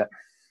for a little bit.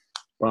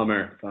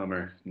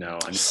 Bummer. No,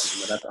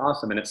 that's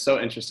awesome, and it's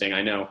so interesting.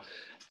 I know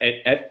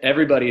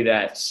everybody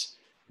that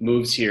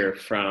moves here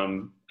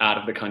from out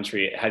of the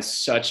country has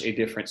such a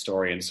different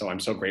story, and so I'm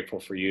so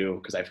grateful for you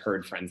because I've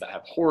heard friends that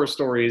have horror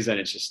stories, and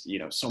it's just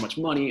so much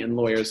money and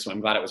lawyers. So I'm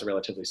glad it was a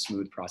relatively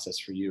smooth process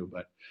for you.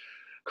 But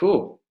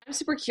cool. I'm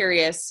super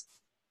curious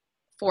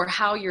for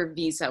how your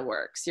visa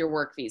works, your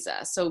work visa.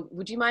 So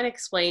would you mind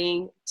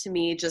explaining to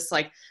me, just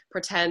like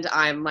pretend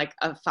I'm like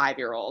a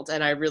 5-year-old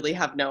and I really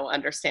have no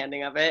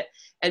understanding of it,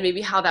 and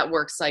maybe how that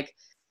works, like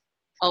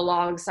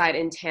alongside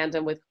in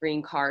tandem with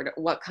green card,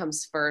 what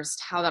comes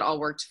first, how that all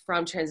worked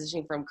from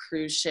transitioning from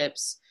cruise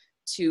ships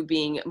to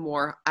being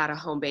more at a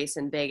home base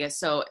in Vegas.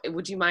 So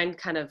would you mind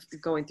kind of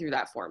going through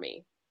that for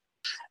me?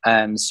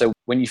 So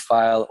when you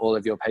file all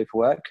of your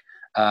paperwork,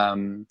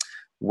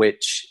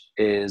 which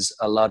is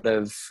a lot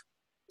of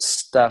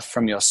stuff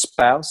from your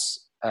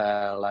spouse,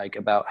 like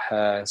about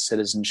her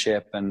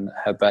citizenship and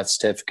her birth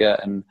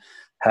certificate and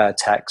her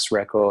tax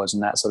records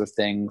and that sort of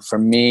thing. For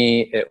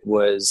me, it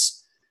was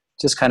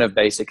just kind of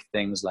basic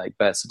things like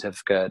birth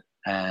certificate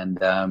and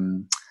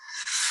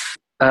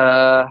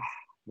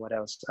what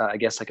else? I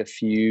guess like a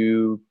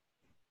few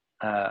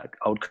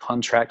old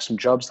contracts and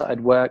jobs that I'd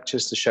worked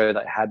just to show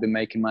that I had been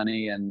making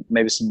money, and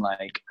maybe some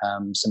like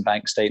some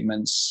bank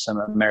statements, some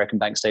American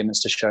bank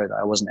statements to show that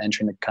I wasn't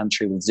entering the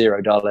country with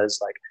 $0.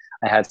 Like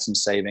I had some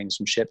savings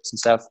from ships and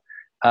stuff.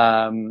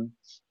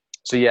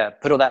 So yeah,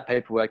 put all that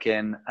paperwork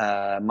in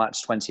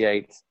March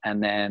 28th.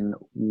 And then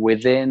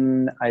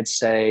within, I'd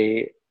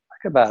say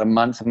like about a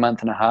month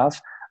and a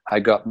half, I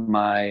got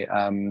my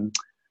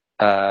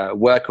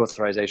work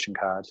authorization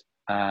card.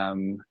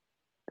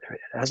 It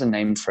has a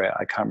name for it.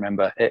 I can't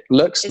remember. It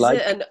looks like...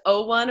 Is it an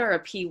O1 or a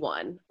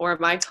P1? Or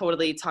am I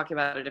totally talking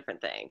about a different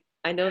thing?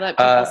 I know that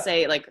people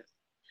say like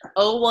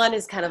O1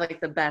 is kind of like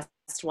the best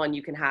one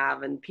you can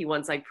have, and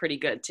P1's like pretty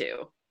good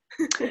too.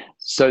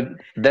 So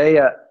they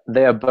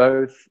are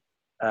both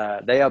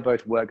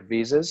work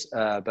visas,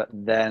 but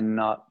they're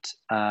not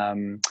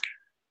the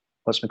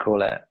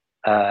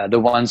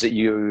ones that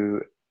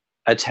you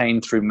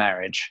attain through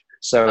marriage.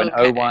 So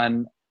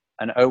okay.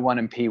 An O1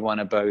 and P1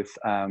 are both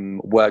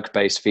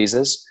work-based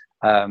visas.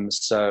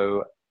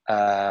 So,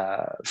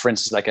 for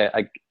instance, like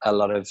a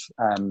lot of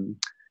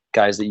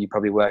guys that you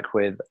probably work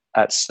with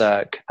at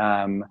Cirque,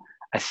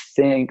 I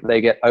think they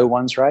get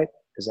O1s, right?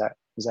 Is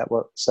that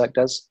what Cirque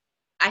does?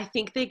 I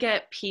think they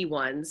get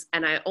P1s,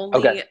 and I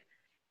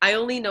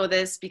only know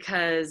this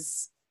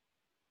because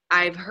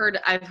I've heard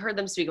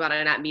them speak about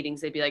it at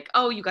meetings. They'd be like,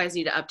 "Oh, you guys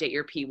need to update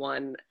your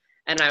P1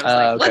 And I was like,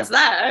 Okay. what's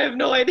that? I have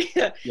no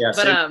idea. Yeah,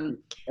 But same,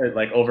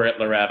 like over at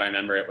Larev, I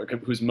remember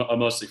who's a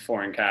mostly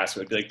foreign cast,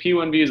 would be like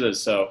P1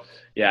 visas. So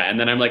yeah, and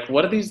then I'm like,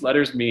 what do these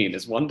letters mean?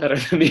 Is one better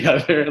than the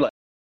other? Like,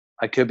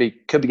 I could be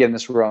getting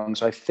this wrong.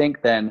 So I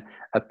think then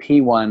a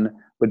P1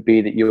 would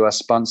be that you are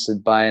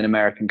sponsored by an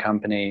American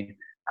company,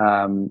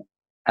 and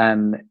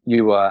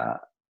you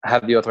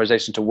have the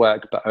authorization to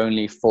work, but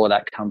only for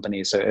that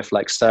company. So if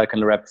like Cirque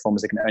and Larev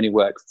performers, they can only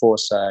work for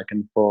Cirque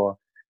and for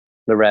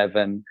Larev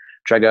and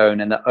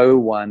Dragon. And the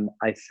O1,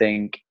 I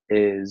think,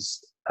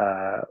 is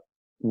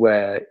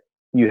where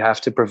you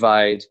have to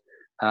provide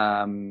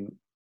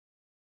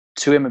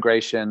to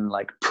immigration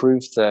like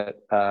proof that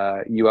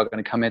you are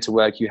going to come here to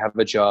work, you have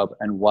a job,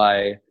 and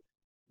why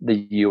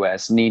the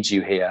US needs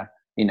you here.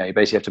 You know, you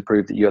basically have to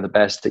prove that you're the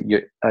best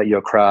at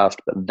your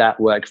craft, but that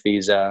work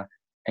visa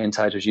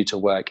entitles you to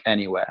work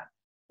anywhere,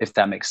 if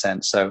that makes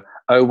sense. So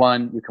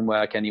O1, you can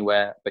work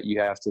anywhere, but you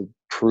have to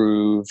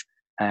prove,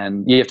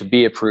 and you have to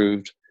be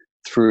approved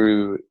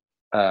through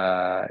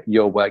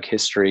your work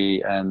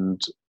history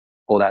and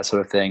all that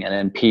sort of thing. And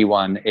then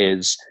P1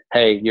 is,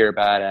 hey, you're a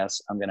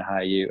badass, I'm going to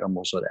hire you and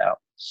we'll sort it out.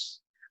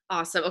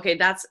 Awesome. Okay,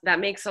 that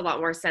makes a lot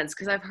more sense,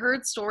 because I've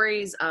also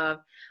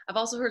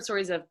heard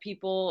stories of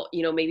people,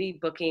 you know, maybe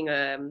booking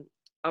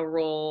a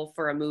role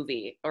for a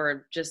movie,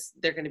 or just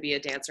they're going to be a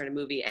dancer in a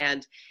movie,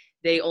 and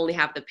they only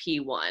have the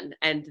P1,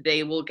 and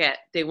they won't get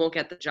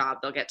the job.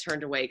 They'll get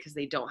turned away because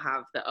they don't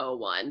have the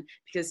O1,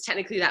 because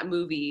technically that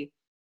movie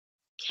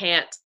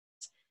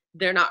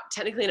they're not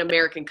technically an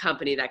American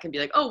company that can be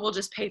like, oh, we'll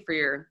just pay for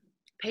your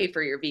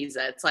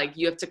visa. It's like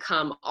you have to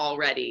come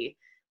already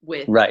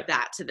with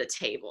that to the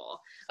table.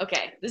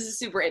 Okay,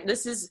 this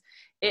is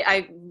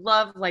I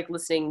love like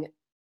listening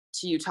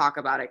to you talk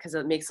about it, because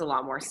it makes a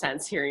lot more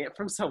sense hearing it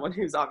from someone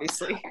who's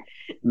obviously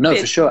no,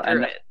 for sure.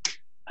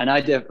 And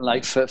I did,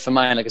 like, for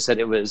mine, like I said,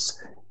 it was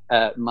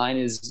mine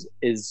is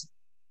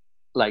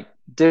like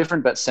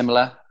different but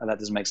similar. That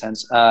doesn't make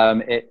sense.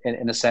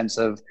 In a sense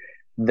of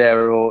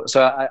they're all.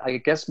 So I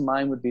guess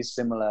mine would be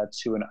similar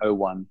to an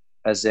O1,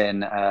 as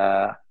in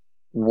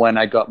when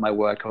I got my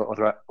work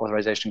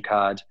authorization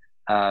card,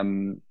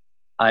 I'm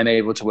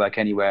able to work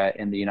anywhere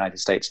in the United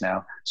States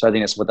now. So I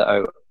think that's what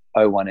the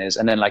O1 is.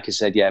 And then, like you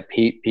said, yeah,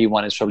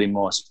 P1 is probably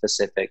more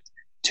specific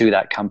to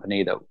that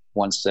company that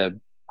wants to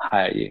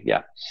hire you.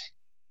 Yeah.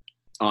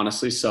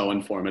 Honestly, so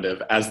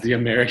informative. As the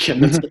American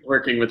that's been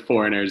working with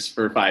foreigners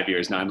for 5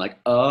 years now, I'm like,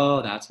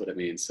 oh, that's what it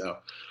means. So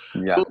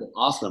yeah. Cool.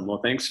 Awesome. Well,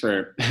 thanks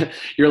for,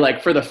 you're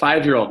like, for the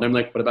 5-year-old. And I'm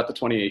like, what about the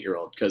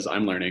 28-year-old? Because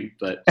I'm learning,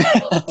 but.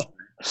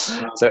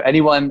 So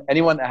anyone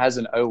that has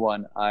an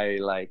O1, I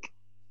like,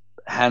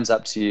 hands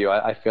up to you.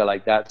 I feel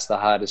like that's the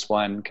hardest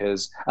one,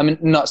 because I mean,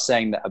 not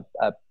saying that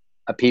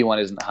a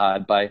P1 isn't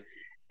hard by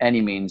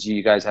any means.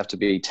 You guys have to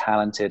be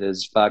talented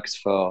as fucks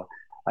for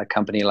a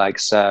company like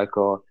Cirque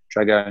or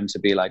Dragon to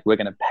be like, we're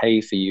going to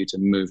pay for you to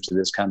move to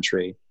this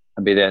country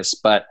and be this.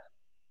 But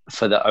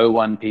for the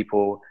O1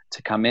 people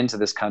to come into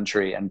this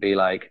country and be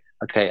like,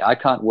 okay, I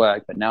can't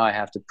work, but now I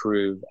have to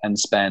prove and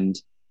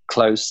spend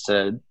close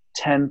to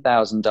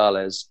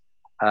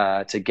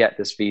 $10,000 to get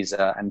this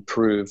visa and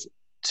prove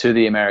to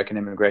the American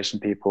immigration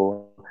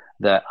people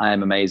that I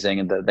am amazing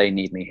and that they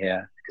need me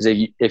here.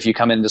 Because if you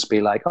come in and just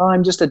be like, oh,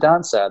 I'm just a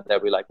dancer, they'll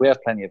be like, we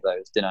have plenty of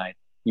those. Denied.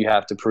 You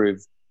have to prove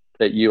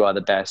that you are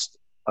the best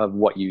of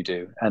what you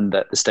do and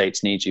that the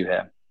States need you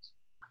here.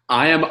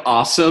 I am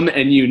awesome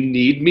and you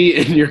need me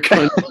in your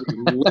country.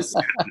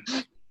 Listen.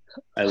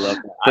 I love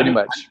that. Pretty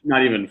much. I'm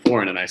not even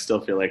foreign, and I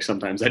still feel like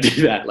sometimes I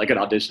do that, like at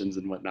auditions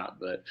and whatnot.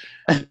 But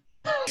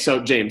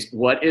so, James,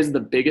 what is the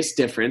biggest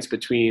difference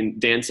between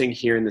dancing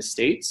here in the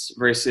States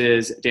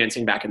versus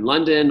dancing back in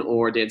London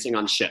or dancing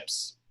on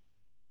ships?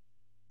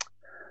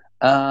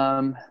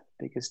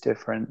 Biggest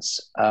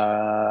difference.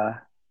 I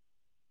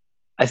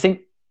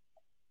think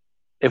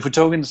if we're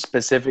talking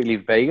specifically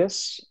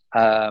Vegas,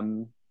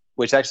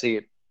 which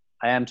actually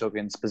I am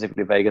talking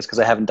specifically Vegas because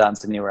I haven't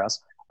danced anywhere else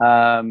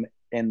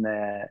in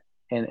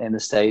the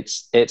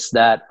States, it's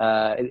that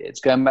it's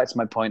going back to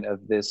my point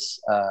of this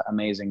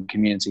amazing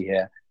community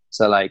here.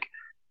 So like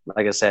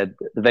I said,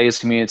 the Vegas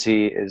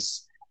community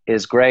is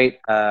great.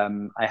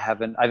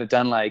 I've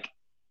done like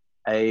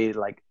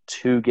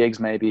 2 gigs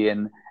maybe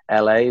in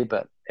LA,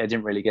 but I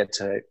didn't really get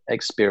to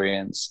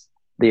experience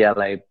the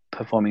LA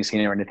performing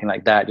scene or anything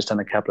like that. Just done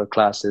a couple of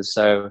classes.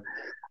 So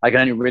I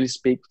can only really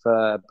speak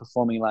for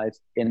performing life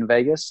in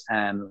Vegas.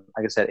 And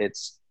like I said,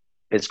 it's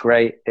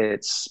great.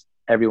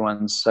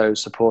 Everyone's so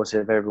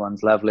supportive.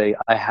 Everyone's lovely.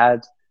 I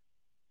had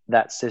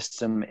that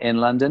system in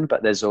London,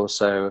 but there's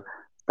also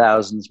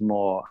thousands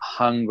more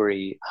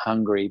hungry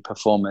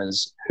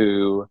performers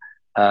who,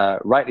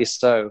 rightly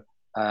so,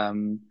 are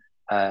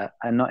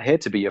not here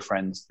to be your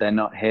friends. They're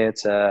not here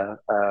to,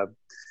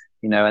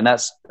 and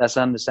that's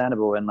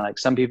understandable. And like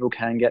some people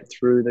can get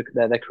through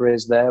their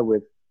careers there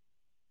with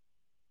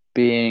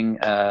being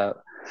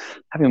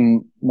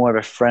having more of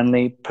a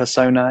friendly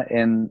persona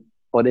in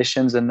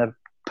auditions in the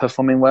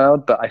performing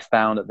world. But I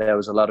found that there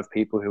was a lot of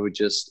people who were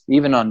just,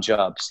 even on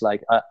jobs,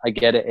 like I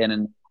get it in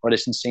an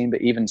audition scene,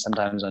 but even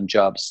sometimes on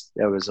jobs,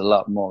 there was a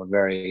lot more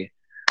very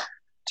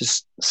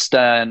just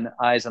stern,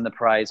 eyes on the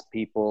prize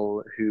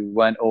people who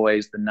weren't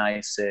always the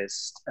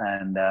nicest.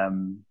 And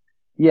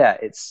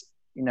it's,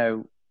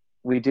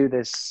 we do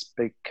this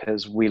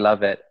because we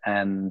love it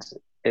and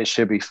it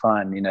should be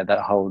fun.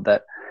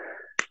 That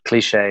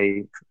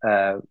cliche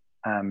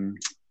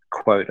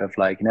quote of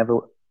like, never,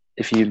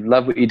 if you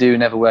love what you do,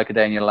 never work a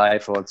day in your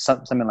life, or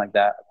something like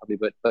that. I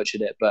probably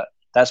butchered it, but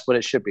that's what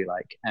it should be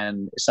like.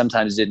 And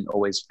sometimes it didn't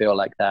always feel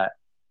like that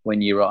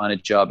when you were on a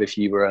job. If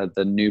you were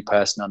the new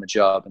person on the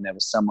job and there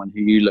was someone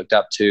who you looked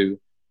up to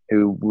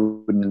who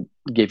wouldn't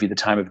give you the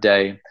time of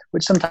day,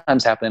 which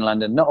sometimes happen in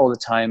London, not all the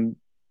time.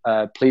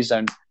 Please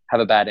don't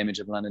have a bad image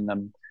of London.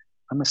 I'm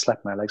gonna slap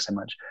my leg so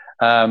much.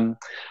 I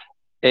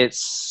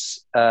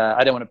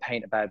don't want to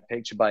paint a bad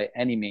picture by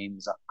any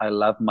means. I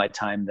love my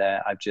time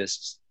there.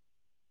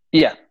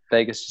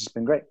 Vegas has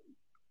been great.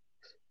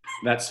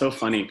 That's so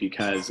funny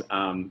because,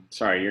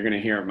 sorry, you're going to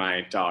hear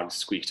my dog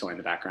squeak toy in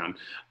the background.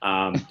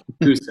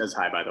 Who says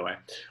hi, by the way.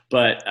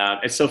 But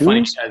it's so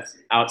funny because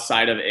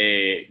outside of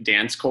a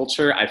dance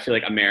culture, I feel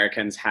like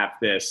Americans have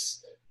this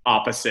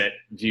opposite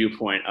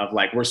viewpoint of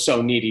like, we're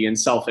so needy and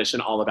selfish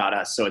and all about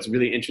us. So it's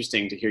really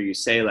interesting to hear you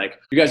say like,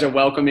 you guys are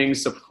welcoming,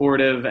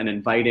 supportive, and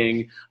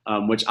inviting,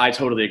 which I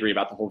totally agree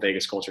about the whole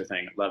Vegas culture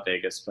thing. I love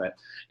Vegas, but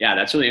yeah,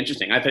 that's really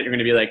interesting. I thought you were going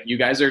to be like, you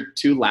guys are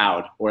too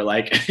loud, or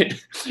like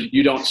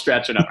you don't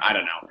stretch enough. I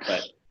don't know,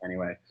 but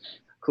anyway,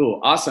 cool.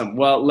 Awesome.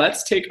 Well,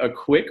 let's take a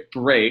quick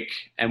break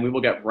and we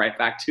will get right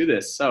back to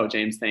this. So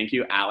James, thank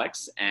you,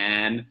 Alex,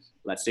 and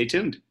let's stay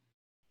tuned.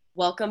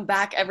 Welcome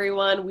back,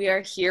 everyone. We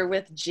are here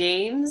with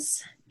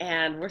James,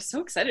 and we're so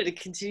excited to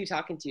continue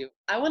talking to you.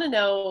 I want to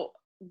know,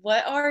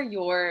 what are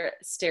your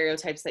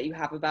stereotypes that you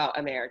have about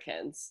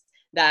Americans,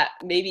 that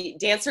maybe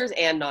dancers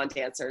and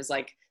non-dancers,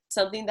 like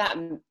something that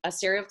a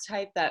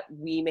stereotype that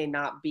we may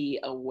not be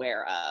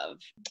aware of?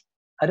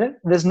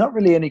 There's not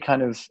really any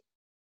kind of,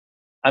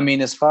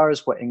 as far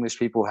as what English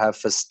people have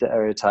for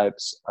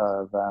stereotypes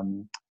of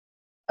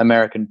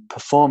American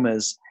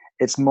performers,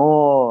 it's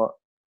more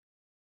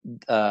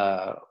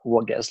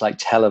what gets like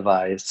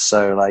televised.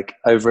 So like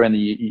over in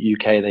the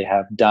UK, they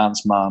have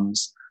Dance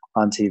Moms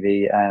on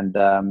TV, and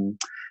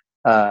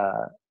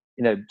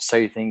So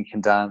You Think You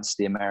Can Dance,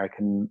 the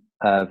American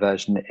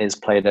version, is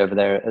played over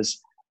there as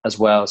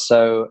well.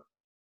 So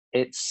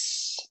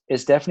it's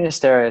definitely a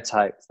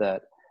stereotype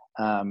that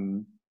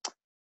the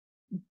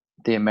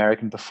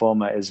American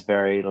performer is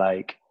very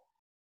like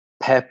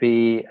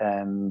peppy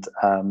and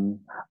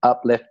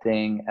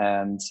uplifting,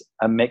 and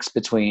a mix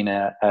between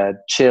a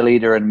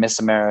cheerleader and Miss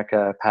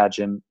America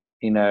pageant,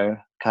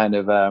 kind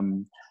of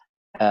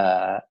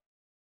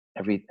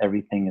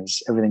everything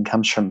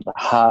comes from the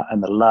heart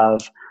and the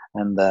love,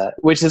 and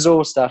which is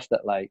all stuff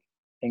that like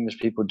English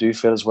people do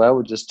feel as well.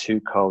 We're just too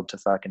cold to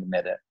fucking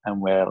admit it, and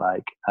we're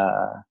like,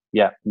 I'm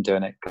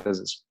doing it because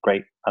it's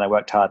great and I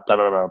worked hard, blah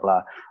blah blah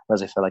blah.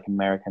 Whereas I feel like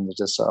Americans are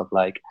just sort of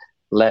like,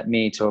 let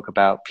me talk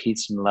about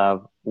peace and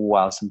love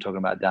whilst I'm talking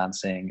about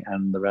dancing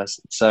and the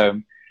rest. So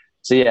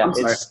yeah.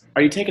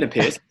 Are you taking a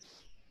piss?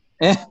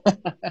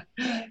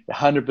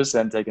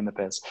 100% taking the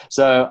piss.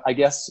 So I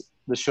guess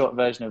the short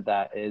version of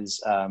that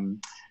is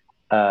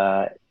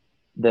that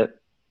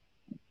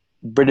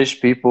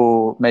British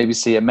people maybe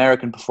see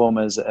American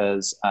performers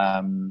as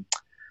a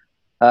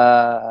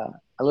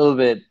little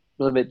bit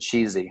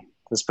cheesy,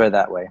 let's put it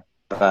that way.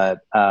 But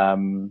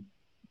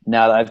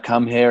now that I've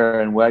come here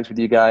and worked with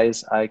you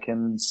guys, I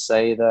can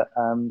say that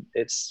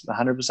it's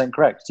 100%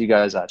 correct. You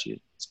guys actually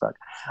spoke.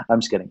 I'm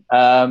just kidding.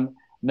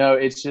 No,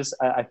 it's just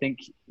I think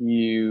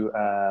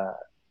you're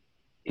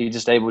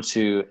just able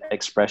to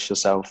express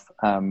yourself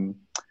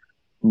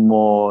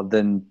more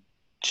than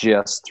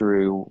just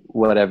through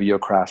whatever your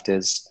craft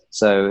is.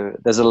 So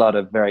there's a lot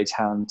of very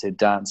talented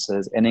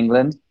dancers in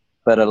England,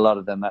 but a lot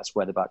of them, that's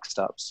where the buck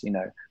stops.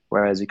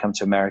 Whereas you come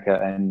to America,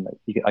 and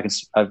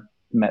I've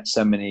met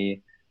so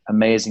many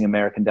amazing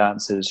American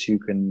dancers who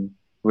can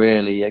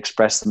really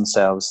express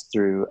themselves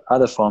through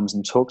other forms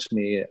and talk to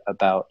me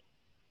about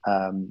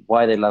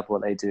why they love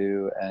what they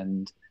do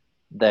and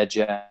their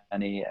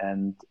journey.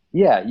 And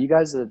yeah, you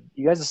guys are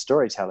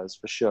storytellers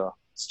for sure.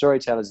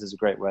 Storytellers is a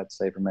great word to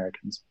say for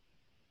Americans.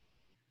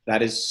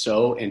 That is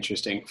so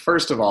interesting.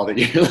 First of all, that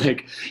you're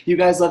like, you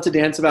guys love to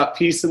dance about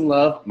peace and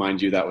love.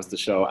 Mind you, that was the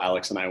show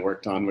Alex and I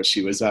worked on, which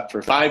she was at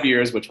for 5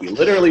 years, which we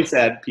literally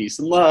said peace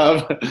and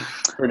love.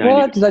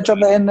 What? Did I drop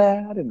that in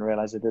there? I didn't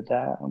realize I did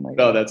that. Oh my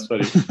God. Oh, that's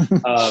funny.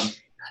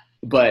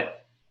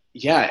 But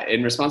yeah,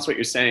 in response to what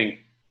you're saying,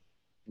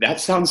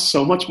 that sounds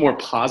so much more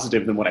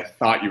positive than what I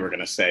thought you were going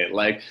to say.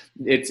 Like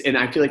and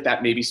I feel like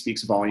that maybe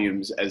speaks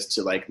volumes as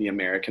to like the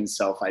American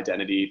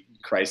self-identity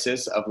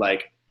crisis of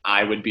like,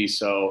 I would be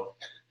so,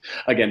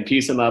 again,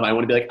 peace and love. I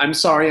want to be like, I'm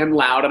sorry, I'm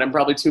loud and I'm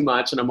probably too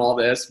much and I'm all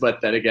this. But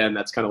then again,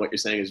 that's kind of what you're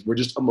saying, is we're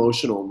just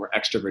emotional and we're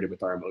extroverted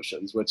with our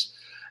emotions, which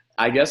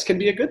I guess can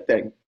be a good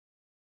thing.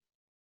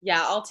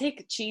 Yeah, I'll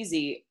take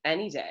cheesy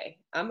any day.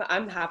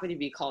 I'm happy to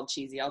be called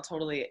cheesy. I'll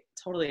totally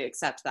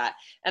accept that.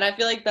 And I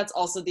feel like that's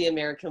also the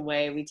American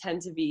way. We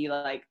tend to be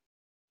like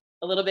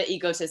a little bit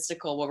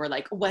egotistical where we're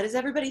like, what does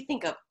everybody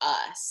think of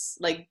us?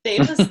 Like they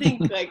must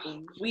think like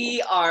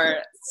we are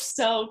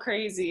so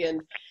crazy,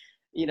 and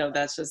you know,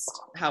 that's just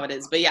how it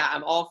is. But yeah,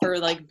 I'm all for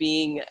like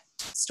being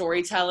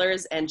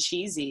storytellers and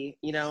cheesy,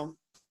 you know,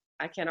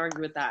 I can't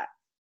argue with that.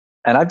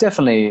 And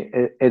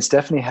it's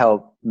definitely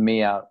helped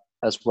me out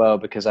as well,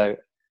 because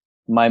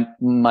my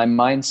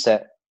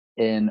mindset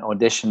in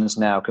auditions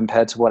now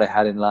compared to what I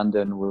had in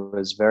London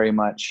was very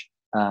much,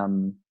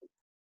 in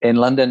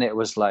London, it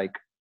was like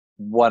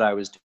what I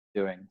was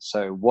doing.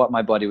 So what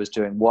my body was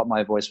doing, what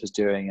my voice was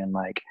doing, and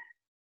like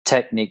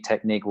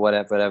technique,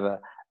 whatever.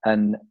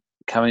 And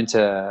coming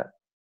to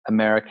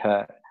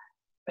America,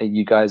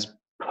 you guys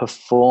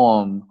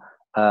perform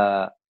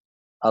a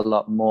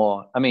lot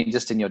more. I mean,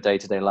 just in your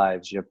day-to-day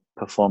lives, your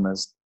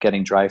performers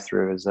getting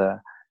drive-through is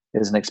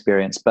an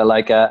experience. But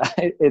like,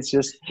 it's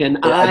just. Can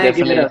I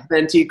get a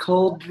venti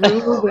cold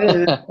brew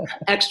with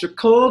extra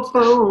cold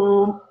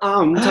foam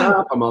on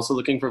top? I'm also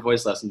looking for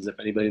voice lessons if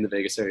anybody in the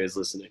Vegas area is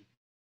listening.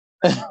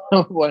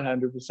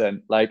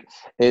 100%. Like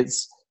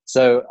it's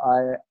so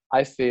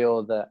I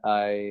feel that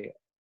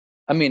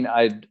I mean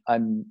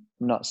I'm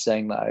not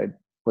saying that I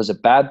was a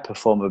bad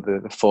performer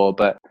before,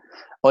 but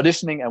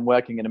auditioning and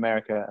working in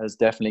America has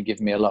definitely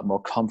given me a lot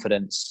more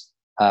confidence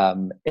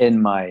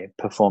in my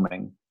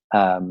performing,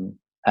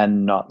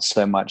 and not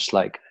so much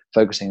like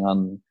focusing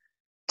on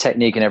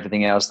technique and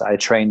everything else that I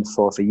trained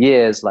for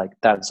years. Like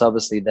that's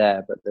obviously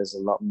there, but there's a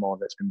lot more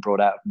that's been brought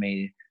out of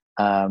me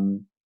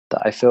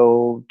that I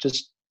feel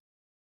just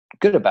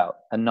good about,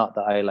 and not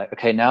that I like,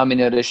 okay, now I'm in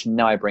the audition,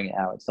 now I bring it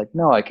out. It's like,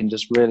 no, I can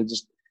just really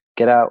just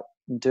get out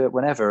and do it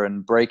whenever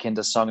and break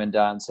into song and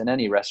dance in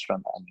any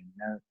restaurant that I'm in, you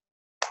know?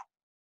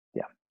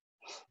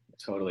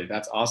 Totally.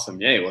 That's awesome.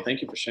 Yay. Well,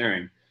 thank you for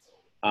sharing.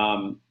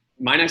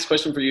 My next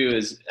question for you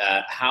is,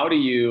 how do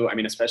you, I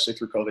mean, especially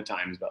through COVID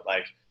times, but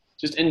like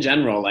just in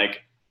general,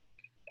 like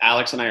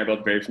Alex and I are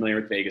both very familiar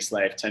with Vegas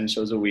life, 10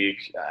 shows a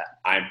week.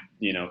 I,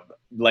 you know,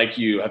 like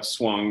you have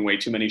swung way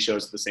too many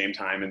shows at the same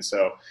time. And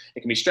so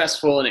it can be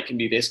stressful, and it can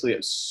be basically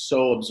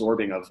so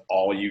absorbing of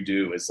all you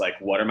do is like,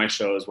 what are my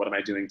shows? What am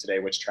I doing today?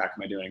 Which track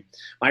am I doing?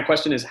 My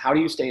question is, how do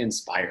you stay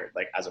inspired?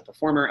 Like as a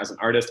performer, as an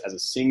artist, as a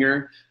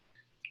singer,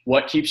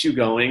 what keeps you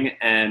going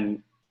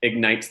and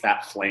ignites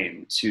that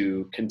flame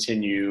to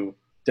continue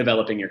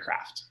developing your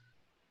craft?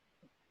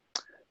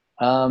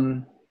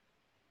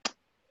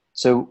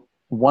 So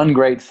one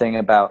great thing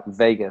about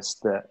Vegas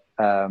that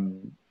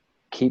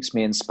keeps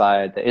me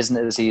inspired, that isn't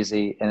as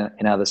easy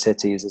in other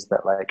cities, is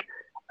that like,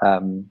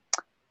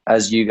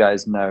 as you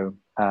guys know,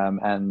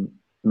 and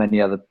many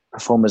other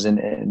performers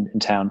in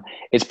town,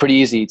 it's pretty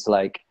easy to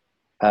like,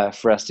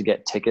 for us to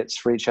get tickets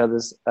for each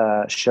other's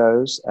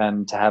shows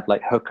and to have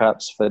like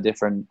hookups for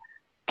different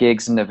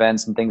gigs and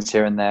events and things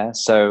here and there.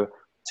 So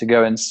to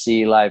go and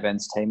see live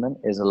entertainment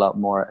is a lot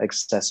more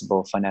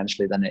accessible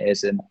financially than it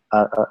is in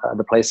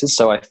other places.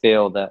 So I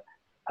feel that,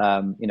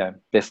 you know,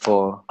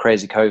 before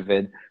crazy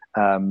COVID,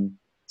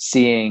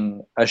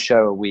 seeing a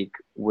show a week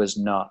was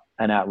not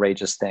an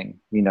outrageous thing.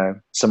 You know,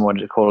 someone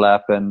would call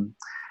up and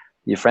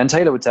your friend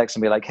Taylor would text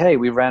and be like, hey,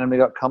 we randomly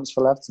got comps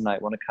for love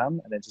tonight. Want to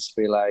come? And it'd just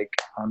be like,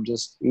 I'm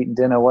just eating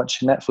dinner,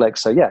 watching Netflix.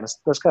 So yeah,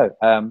 let's go.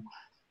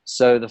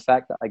 So the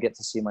fact that I get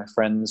to see my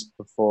friends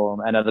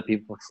perform and other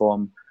people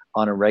perform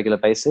on a regular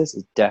basis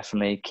is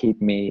definitely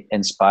keep me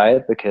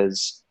inspired,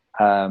 because,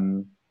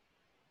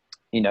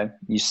 you know,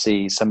 you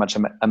see so much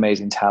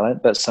amazing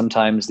talent, but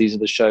sometimes these are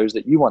the shows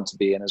that you want to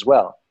be in as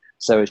well.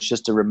 So it's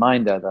just a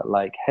reminder that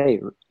like,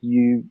 hey,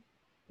 you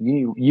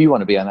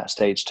want to be on that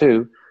stage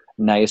too.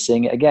 Now you're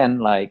seeing it again.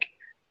 Like,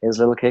 there's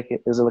a little kick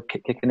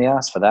in the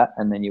ass for that.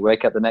 And then you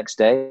wake up the next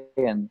day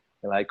and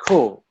you're like,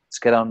 cool, let's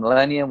get on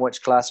Millennium.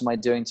 Which class am I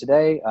doing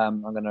today?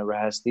 I'm going to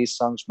rehearse these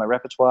songs for my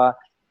repertoire.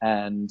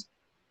 And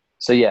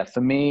so, yeah,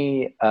 for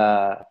me,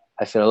 I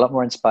feel a lot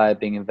more inspired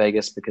being in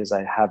Vegas because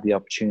I have the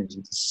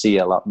opportunity to see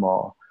a lot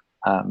more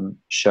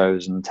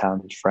shows and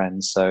talented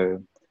friends.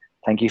 So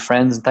thank you,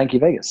 friends, and thank you,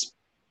 Vegas.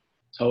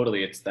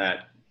 Totally. It's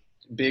that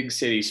big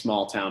city,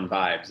 small town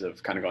vibes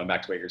of kind of going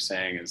back to what you're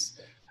saying is,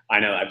 I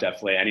know I've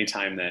definitely,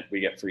 anytime that we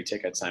get free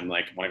tickets, I'm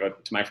like, I want to go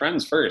to my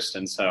friends first.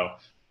 And so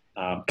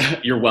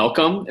you're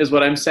welcome is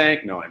what I'm saying.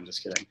 No, I'm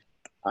just kidding.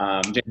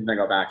 James and I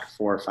go back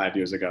 4 or 5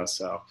 years ago.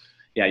 So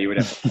yeah, you would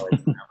have to always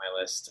be on my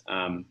list.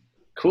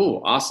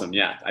 Cool. Awesome.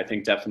 Yeah. I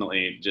think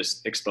definitely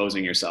just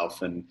exposing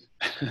yourself, and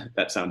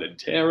that sounded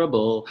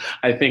terrible.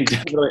 I think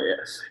definitely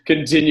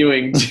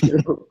continuing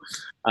to,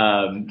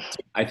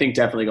 I think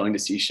definitely going to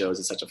see shows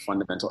is such a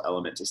fundamental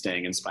element to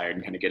staying inspired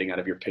and kind of getting out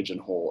of your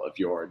pigeonhole of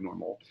your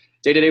normal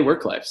day-to-day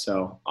work life.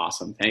 So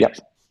awesome. Thanks.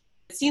 Yep.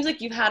 It seems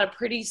like you've had a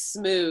pretty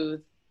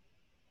smooth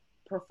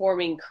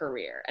performing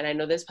career. And I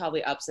know there's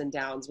probably ups and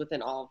downs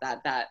within all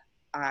of that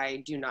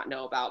I do not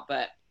know about,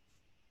 but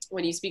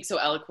when you speak so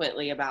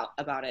eloquently about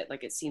it,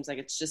 like it seems like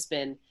it's just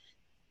been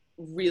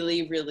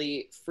really,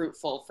 really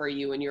fruitful for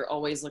you, and you're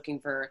always looking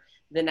for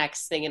the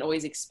next thing and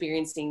always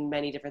experiencing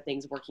many different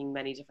things, working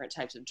many different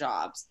types of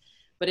jobs.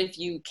 But if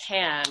you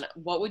can,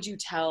 what would you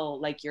tell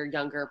like your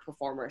younger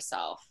performer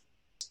self?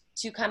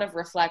 to kind of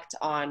reflect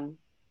on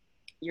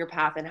your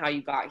path and how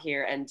you got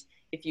here. And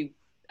if you,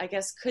 I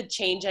guess, could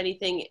change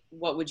anything,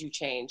 what would you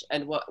change?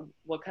 And what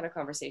kind of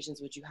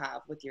conversations would you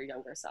have with your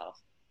younger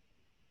self?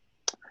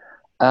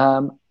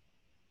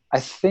 I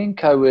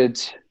think I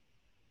would,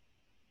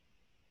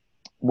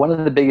 one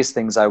of the biggest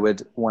things I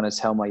would want to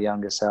tell my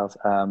younger self,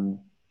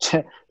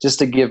 just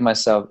to give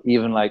myself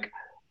even like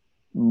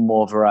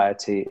more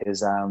variety,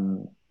 is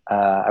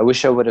I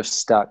wish I would have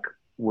stuck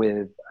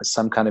with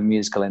some kind of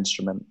musical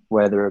instrument,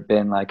 whether it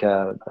been like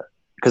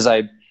because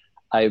I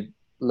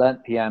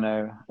learnt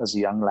piano as a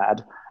young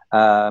lad,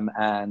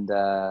 and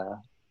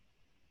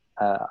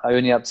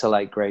only up to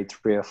like grade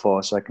 3 or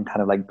 4, so I can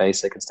kind of like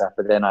basic and stuff.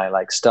 But then I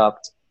like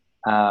stopped,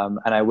 and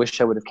I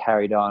wish I would have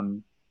carried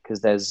on,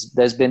 because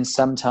there's been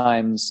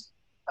sometimes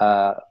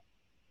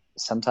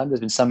there's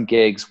been some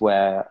gigs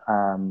where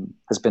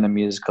there's been a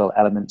musical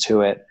element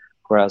to it,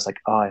 where I was like,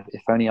 oh,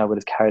 if only I would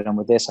have carried on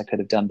with this, I could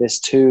have done this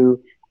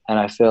too. And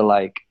I feel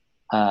like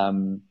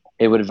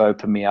it would have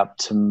opened me up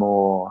to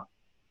more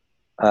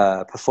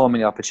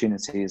performing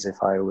opportunities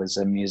if I was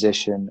a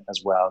musician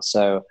as well.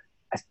 So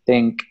I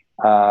think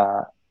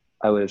I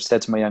would have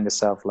said to my younger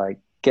self, like,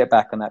 get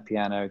back on that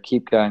piano,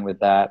 keep going with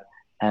that.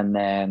 And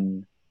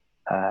then,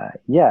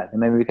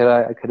 maybe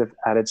I could have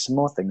added some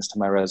more things to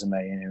my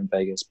resume in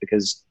Vegas,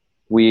 because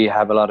we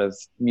have a lot of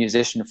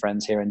musician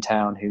friends here in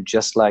town who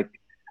just like,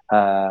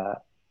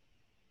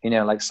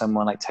 like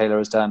someone like Taylor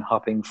has done,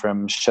 hopping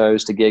from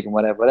shows to gig and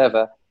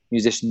whatever,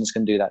 musicians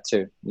can do that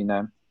too,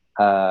 in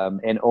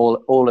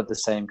all of the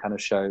same kind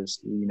of shows.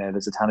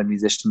 There's a ton of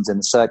musicians in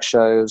the circ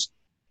shows,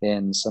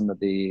 in some of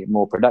the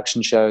more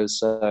production shows.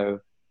 So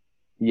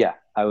yeah,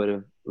 I would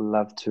have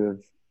loved to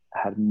have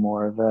had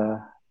more of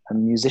a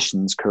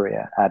musician's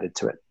career added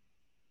to it.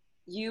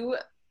 You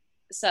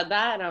said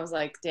that and I was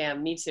like,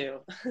 damn, me too.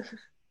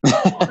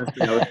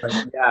 Honestly, I was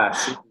like, yeah,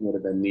 singing would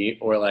have been neat,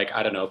 or like,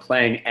 I don't know,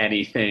 playing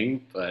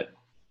anything. But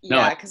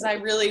yeah, because I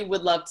really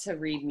would love to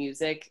read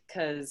music,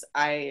 because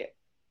I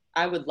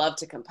would love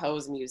to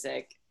compose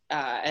music,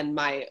 and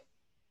my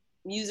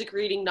music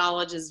reading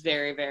knowledge is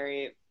very,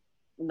 very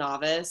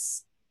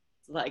novice.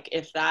 Like,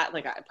 if that,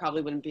 like, I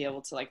probably wouldn't be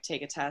able to like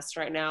take a test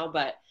right now.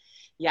 But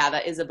yeah,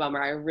 that is a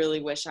bummer. I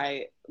really wish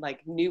I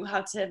like knew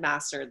how to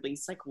master at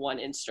least like one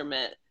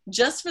instrument,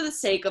 just for the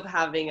sake of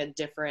having a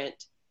different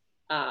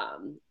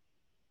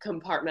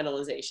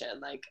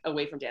compartmentalization, like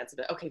away from dance a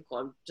bit. Okay, cool.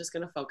 I'm just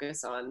going to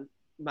focus on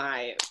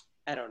my,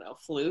 I don't know,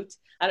 flute.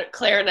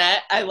 Clarinet.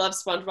 I love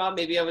SpongeBob.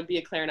 Maybe I would be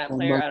a clarinet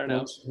player. I don't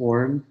know.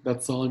 Horn.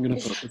 That's all I'm going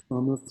to focus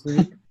on this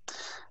week.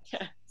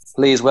 Yes.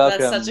 Please welcome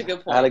That's such a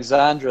good point.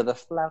 Alexandra, the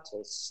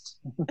flautist.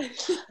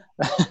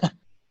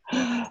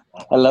 I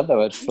love that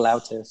word,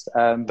 flautist.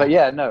 But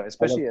yeah, no,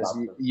 especially as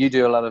you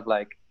do a lot of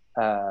like,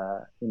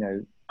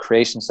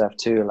 creation stuff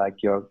too.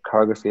 Like, your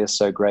choreography is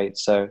so great.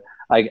 So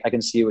I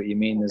can see what you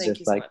mean, as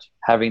if like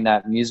having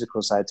that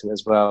musical side to it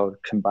as well,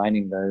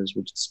 combining those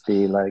would just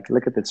be like,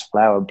 look at this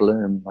flower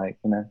bloom, like,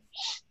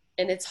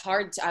 And it's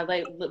hard to, I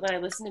like, when I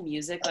listen to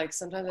music, like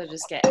sometimes I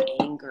just get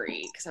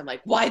angry because I'm like,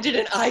 why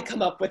didn't I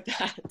come up with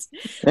that?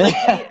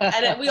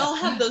 And we all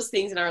have those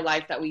things in our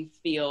life that we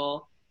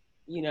feel,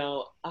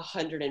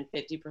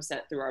 150%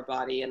 through our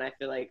body. And I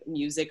feel like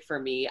music for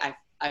me,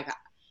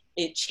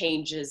 it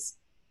changes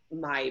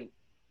my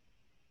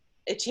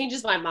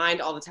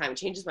mind all the time. It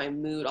changes my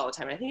mood all the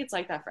time. And I think it's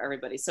like that for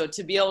everybody. So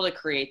to be able to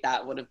create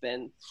that would have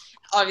been,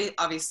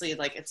 obviously,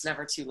 like, it's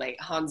never too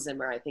late. Hans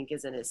Zimmer, I think,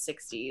 is in his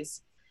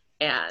 60s.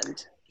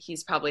 And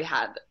he's probably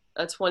had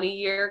a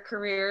 20-year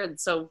career. And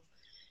so,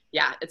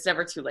 yeah, it's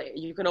never too late.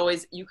 You can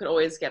always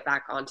get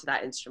back onto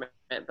that instrument,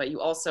 but you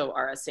also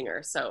are a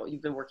singer. So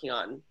you've been working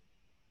on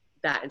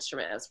that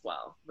instrument as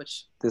well,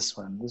 which this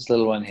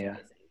little one here.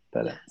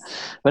 But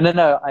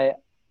no,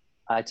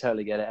 I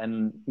totally get it.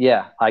 And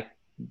yeah, I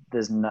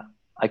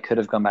could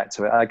have gone back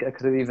to it. I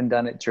could have even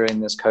done it during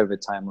this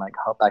COVID time, like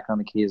hop back on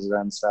the keys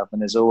and stuff.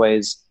 And there's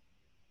always,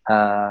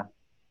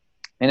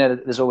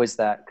 there's always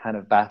that kind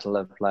of battle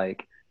of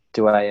like,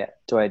 do I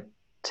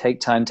take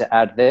time to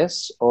add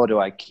this, or do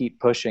I keep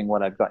pushing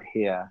what I've got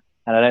here?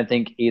 And I don't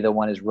think either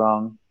one is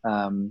wrong.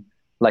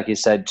 Like you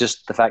said,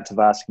 just the fact of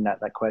asking that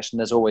question,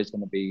 there's always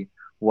going to be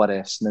what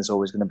ifs, and there's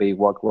always going to be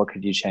what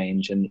could you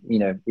change? And,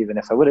 even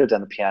if I would have done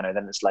the piano,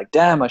 then it's like,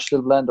 damn, I should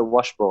have learned the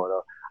washboard,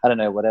 or I don't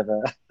know,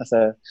 whatever. That's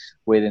a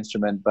weird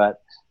instrument.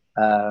 But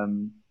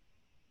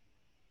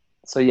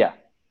so yeah,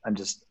 I'm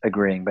just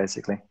agreeing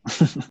basically.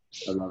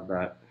 I love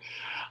that.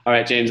 All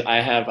right, James,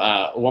 I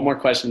have one more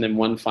question, then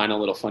one final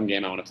little fun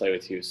game I want to play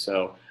with you.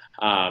 So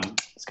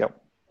let's go.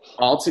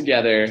 All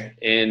together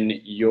in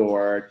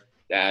your,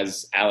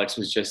 as Alex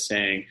was just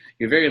saying,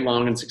 your very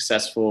long and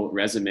successful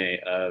resume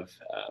of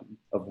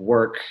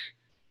work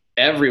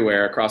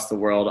everywhere across the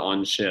world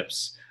on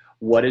ships,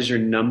 what is your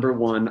number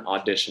one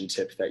audition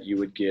tip that you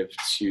would give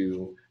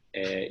to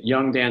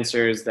young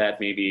dancers that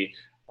maybe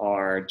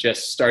are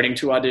just starting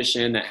to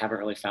audition, that haven't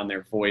really found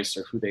their voice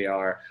or who they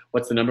are?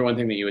 What's the number one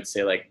thing that you would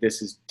say, like,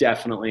 this is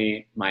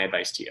definitely my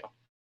advice to you?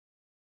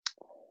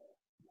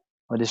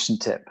 Audition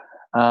tip.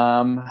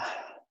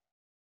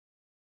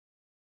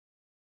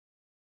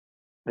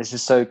 this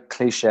is so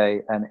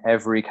cliche, and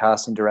every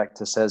casting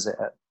director says it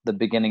at the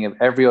beginning of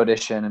every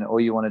audition, and all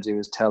you want to do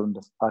is tell them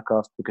to fuck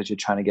off because you're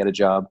trying to get a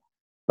job.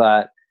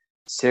 But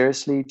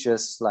seriously,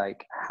 just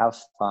like have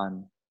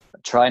fun.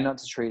 Try not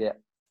to treat it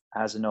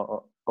as an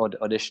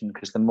audition,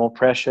 because the more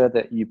pressure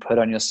that you put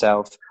on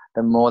yourself,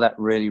 the more that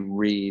really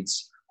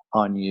reads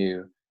on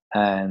you,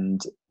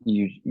 and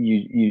you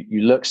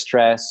look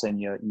stressed, and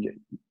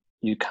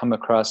you come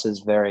across as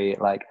very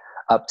like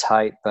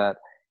uptight. But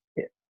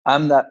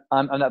I'm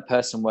that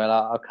person where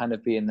I'll kind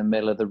of be in the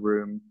middle of the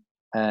room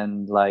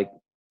and like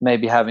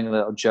maybe having a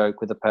little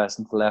joke with the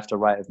person to the left or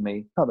right of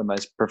me. Not the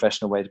most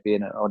professional way to be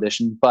in an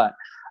audition, but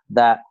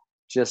that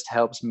just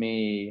helps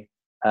me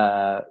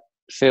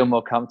feel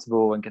more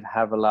comfortable and can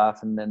have a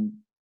laugh. And then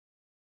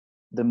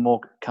the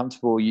more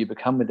comfortable you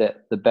become with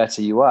it, the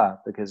better you are,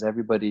 because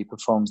everybody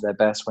performs their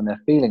best when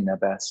they're feeling their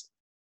best.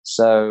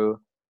 So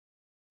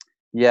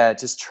yeah,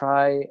 just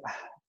try.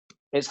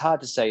 It's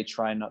hard to say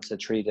try not to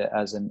treat it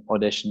as an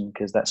audition,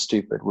 because that's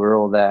stupid. We're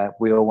all there.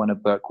 We all want to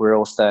book. We're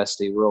all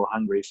thirsty. We're all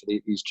hungry for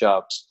these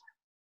jobs.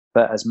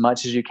 But as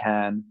much as you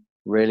can,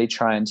 really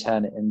try and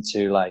turn it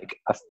into like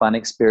a fun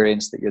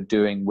experience that you're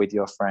doing with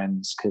your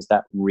friends, because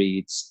that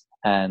reads.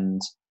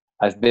 And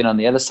I've been on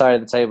the other side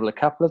of the table a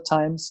couple of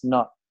times,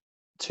 not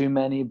too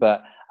many,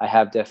 but I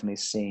have definitely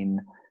seen,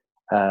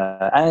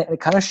 and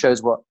it kind of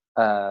shows what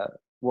kind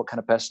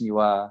of person you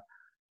are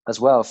as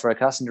well. For a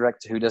casting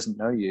director who doesn't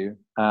know you,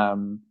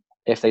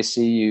 if they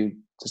see you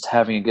just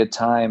having a good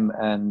time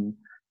and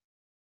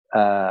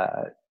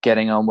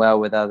getting on well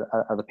with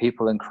other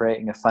people and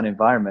creating a fun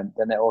environment,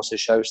 then it also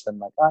shows them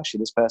like, oh, actually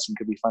this person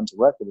could be fun to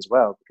work with as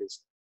well.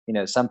 Because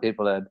some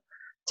people are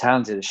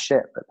talented as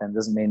shit, but then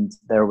doesn't mean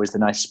they're always the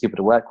nicest people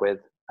to work with.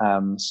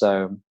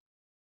 So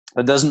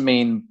it doesn't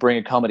mean bring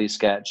a comedy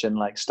sketch and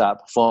like start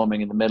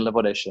performing in the middle of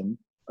audition.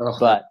 Oh,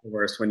 but the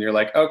worst when you're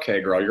like, okay,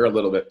 girl, you're a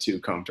little bit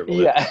too comfortable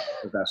in a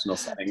professional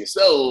setting.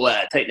 So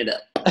tighten it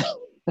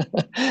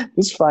up.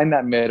 Just find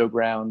that middle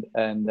ground.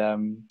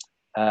 And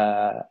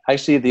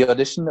actually, the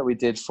audition that we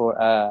did for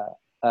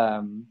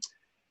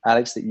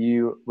Alex, that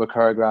you were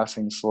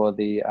choreographing for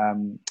the, I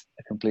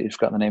completely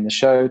forgot the name of the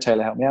show.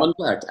 Taylor, help me out.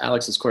 Fun fact,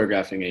 Alex is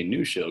choreographing a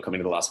new show coming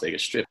to the Las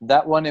Vegas Strip.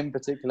 That one in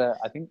particular,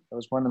 I think it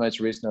was one of the most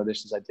recent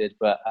auditions I did,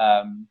 but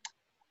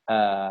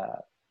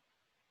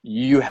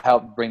you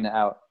helped bring that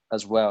out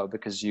as well,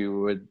 because you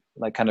were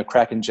like kind of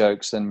cracking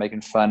jokes and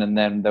making fun. And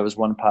then there was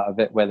one part of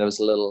it where there was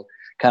a little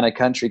kind of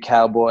country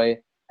cowboy,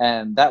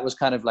 and that was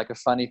kind of like a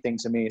funny thing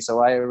to me. So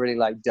I really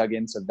like dug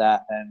into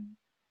that and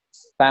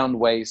found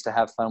ways to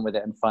have fun with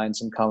it and find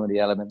some comedy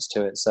elements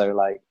to it. So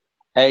like,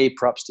 A,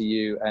 props to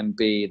you, and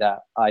B, that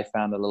I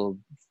found a little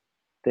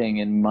thing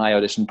in my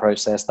audition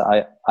process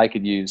that I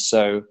could use.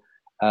 So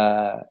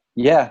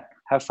yeah,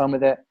 have fun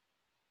with it.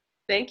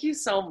 Thank you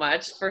so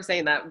much for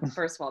saying that.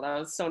 First of all, that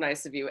was so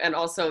nice of you. And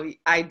also,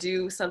 I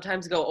do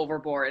sometimes go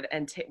overboard,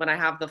 and when I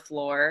have the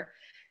floor,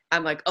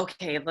 I'm like,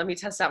 okay, let me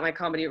test out my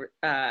comedy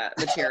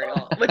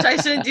material, which I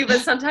shouldn't do.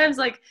 But sometimes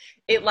like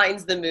it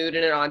lightens the mood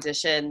in an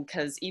audition,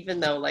 because even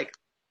though like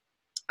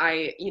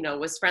I,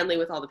 was friendly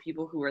with all the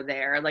people who were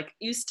there, like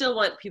you still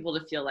want people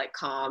to feel like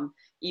calm,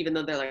 even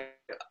though they're like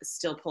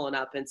still pulling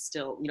up and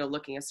still,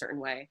 looking a certain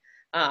way.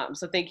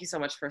 So thank you so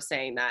much for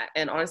saying that.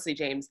 And honestly,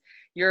 James,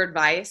 your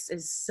advice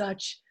is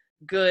such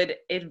good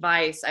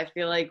advice. I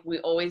feel like we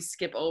always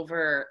skip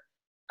over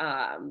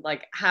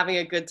like having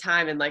a good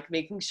time and like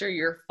making sure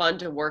you're fun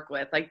to work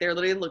with. Like they're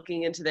literally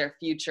looking into their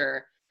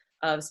future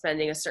of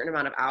spending a certain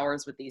amount of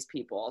hours with these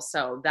people.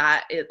 So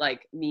that it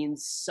like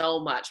means so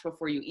much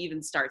before you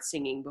even start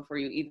singing, before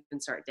you even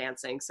start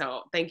dancing.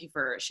 So thank you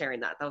for sharing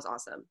that. That was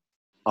awesome.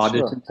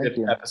 Audition tip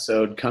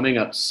episode coming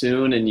up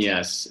soon. And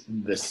yes,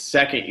 the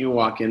second you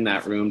walk in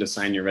that room to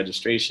sign your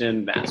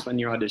registration, that's when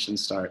your audition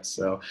starts.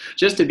 So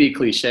just to be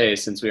cliche,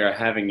 since we are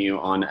having you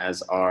on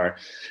as our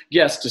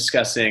guest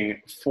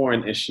discussing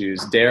foreign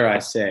issues, dare I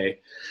say,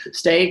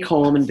 stay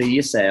calm and be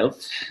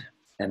yourself.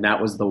 And that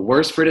was the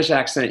worst British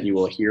accent you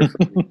will hear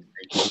from me.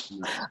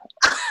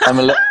 I'm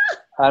a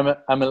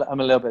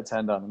little bit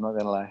turned on, I'm not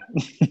gonna lie.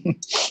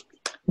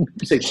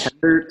 You say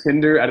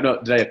Tinder? I don't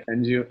know. Did I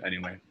offend you?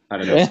 Anyway, I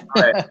don't know.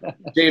 All right.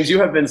 James, you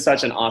have been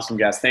such an awesome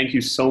guest. Thank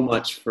you so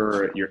much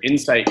for your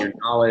insight, your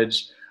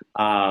knowledge,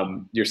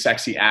 your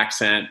sexy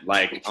accent.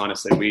 Like,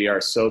 honestly, we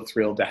are so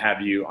thrilled to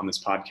have you on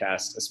this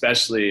podcast,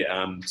 especially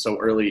so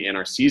early in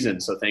our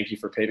season. So thank you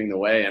for paving the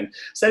way and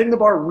setting the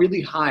bar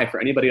really high for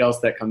anybody else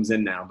that comes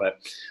in now. But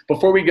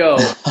before we go,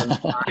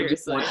 I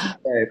just want to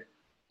say,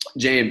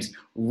 James,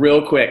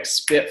 real quick,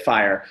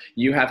 spitfire.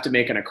 You have to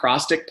make an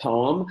acrostic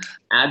poem,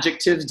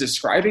 adjectives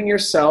describing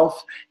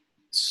yourself,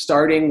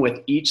 starting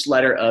with each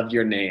letter of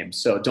your name.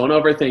 So don't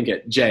overthink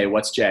it. J,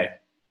 what's J?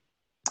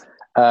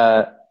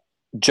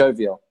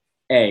 Jovial.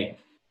 A.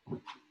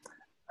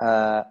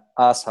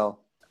 Asshole.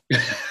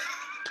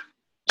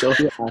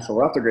 Jovial asshole.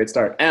 We're off to a great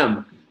start.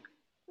 M.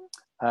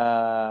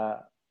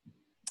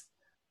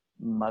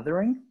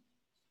 Mothering.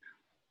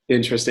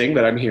 Interesting,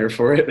 but I'm here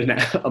for it.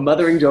 A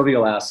mothering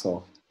jovial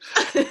asshole.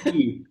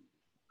 E.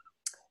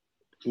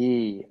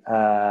 E.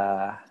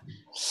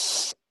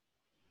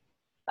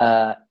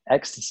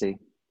 Ecstasy.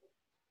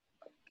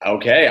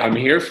 Okay, I'm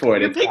here for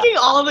it. You're picking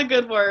all the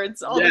good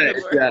words. All the good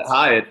it's words. that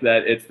high.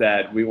 It's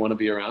that we want to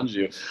be around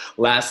you.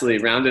 Lastly,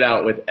 round it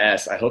out with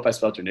S. I hope I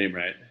spelled your name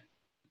right.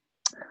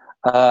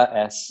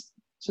 S.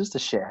 Just a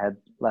shithead.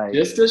 Like,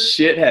 just a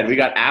shithead. We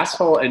got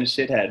asshole and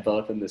shithead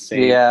both in the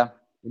same. Yeah.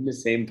 In the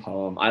same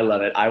poem. I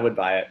love it. I would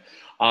buy it.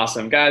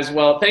 Awesome, guys.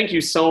 Well, thank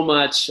you so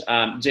much,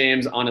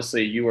 James.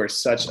 Honestly, you are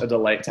such a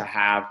delight to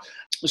have.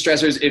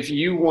 Stressors, if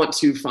you want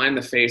to find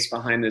the face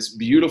behind this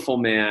beautiful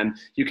man,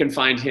 you can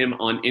find him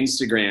on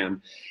Instagram.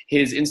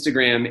 His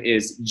Instagram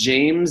is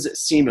James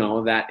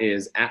Simo. That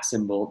is @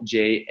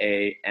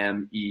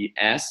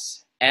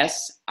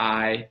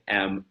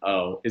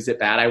 JamesSimo. Is it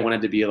bad? I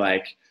wanted to be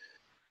like,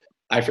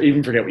 I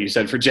even forget what you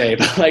said for J,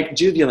 but like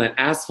jubilant,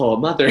 asshole,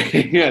 mother,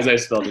 as I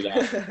spelled it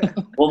out.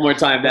 One more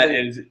time, that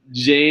is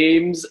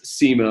James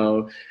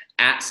Simo,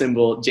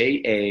 JamesSimo,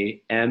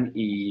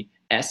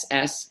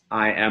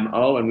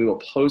 and we will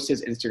post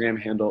his Instagram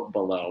handle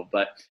below.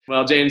 But,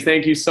 well, James,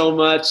 thank you so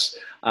much.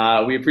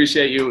 We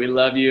appreciate you. We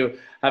love you.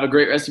 Have a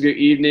great rest of your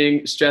evening.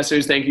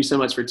 Stressors, thank you so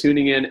much for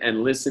tuning in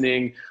and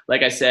listening.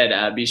 Like I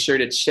said, be sure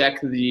to check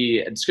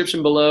the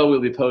description below. We'll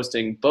be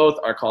posting both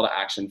our call to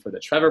action for the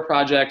Trevor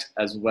Project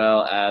as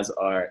well as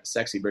our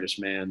Sexy British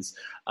Man's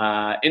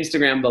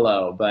Instagram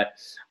below. But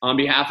on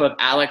behalf of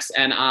Alex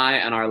and I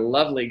and our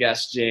lovely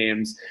guest,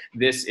 James,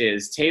 this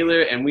is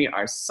Taylor, and we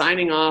are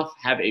signing off.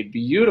 Have a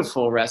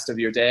beautiful rest of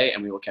your day,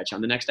 and we will catch you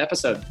on the next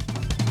episode.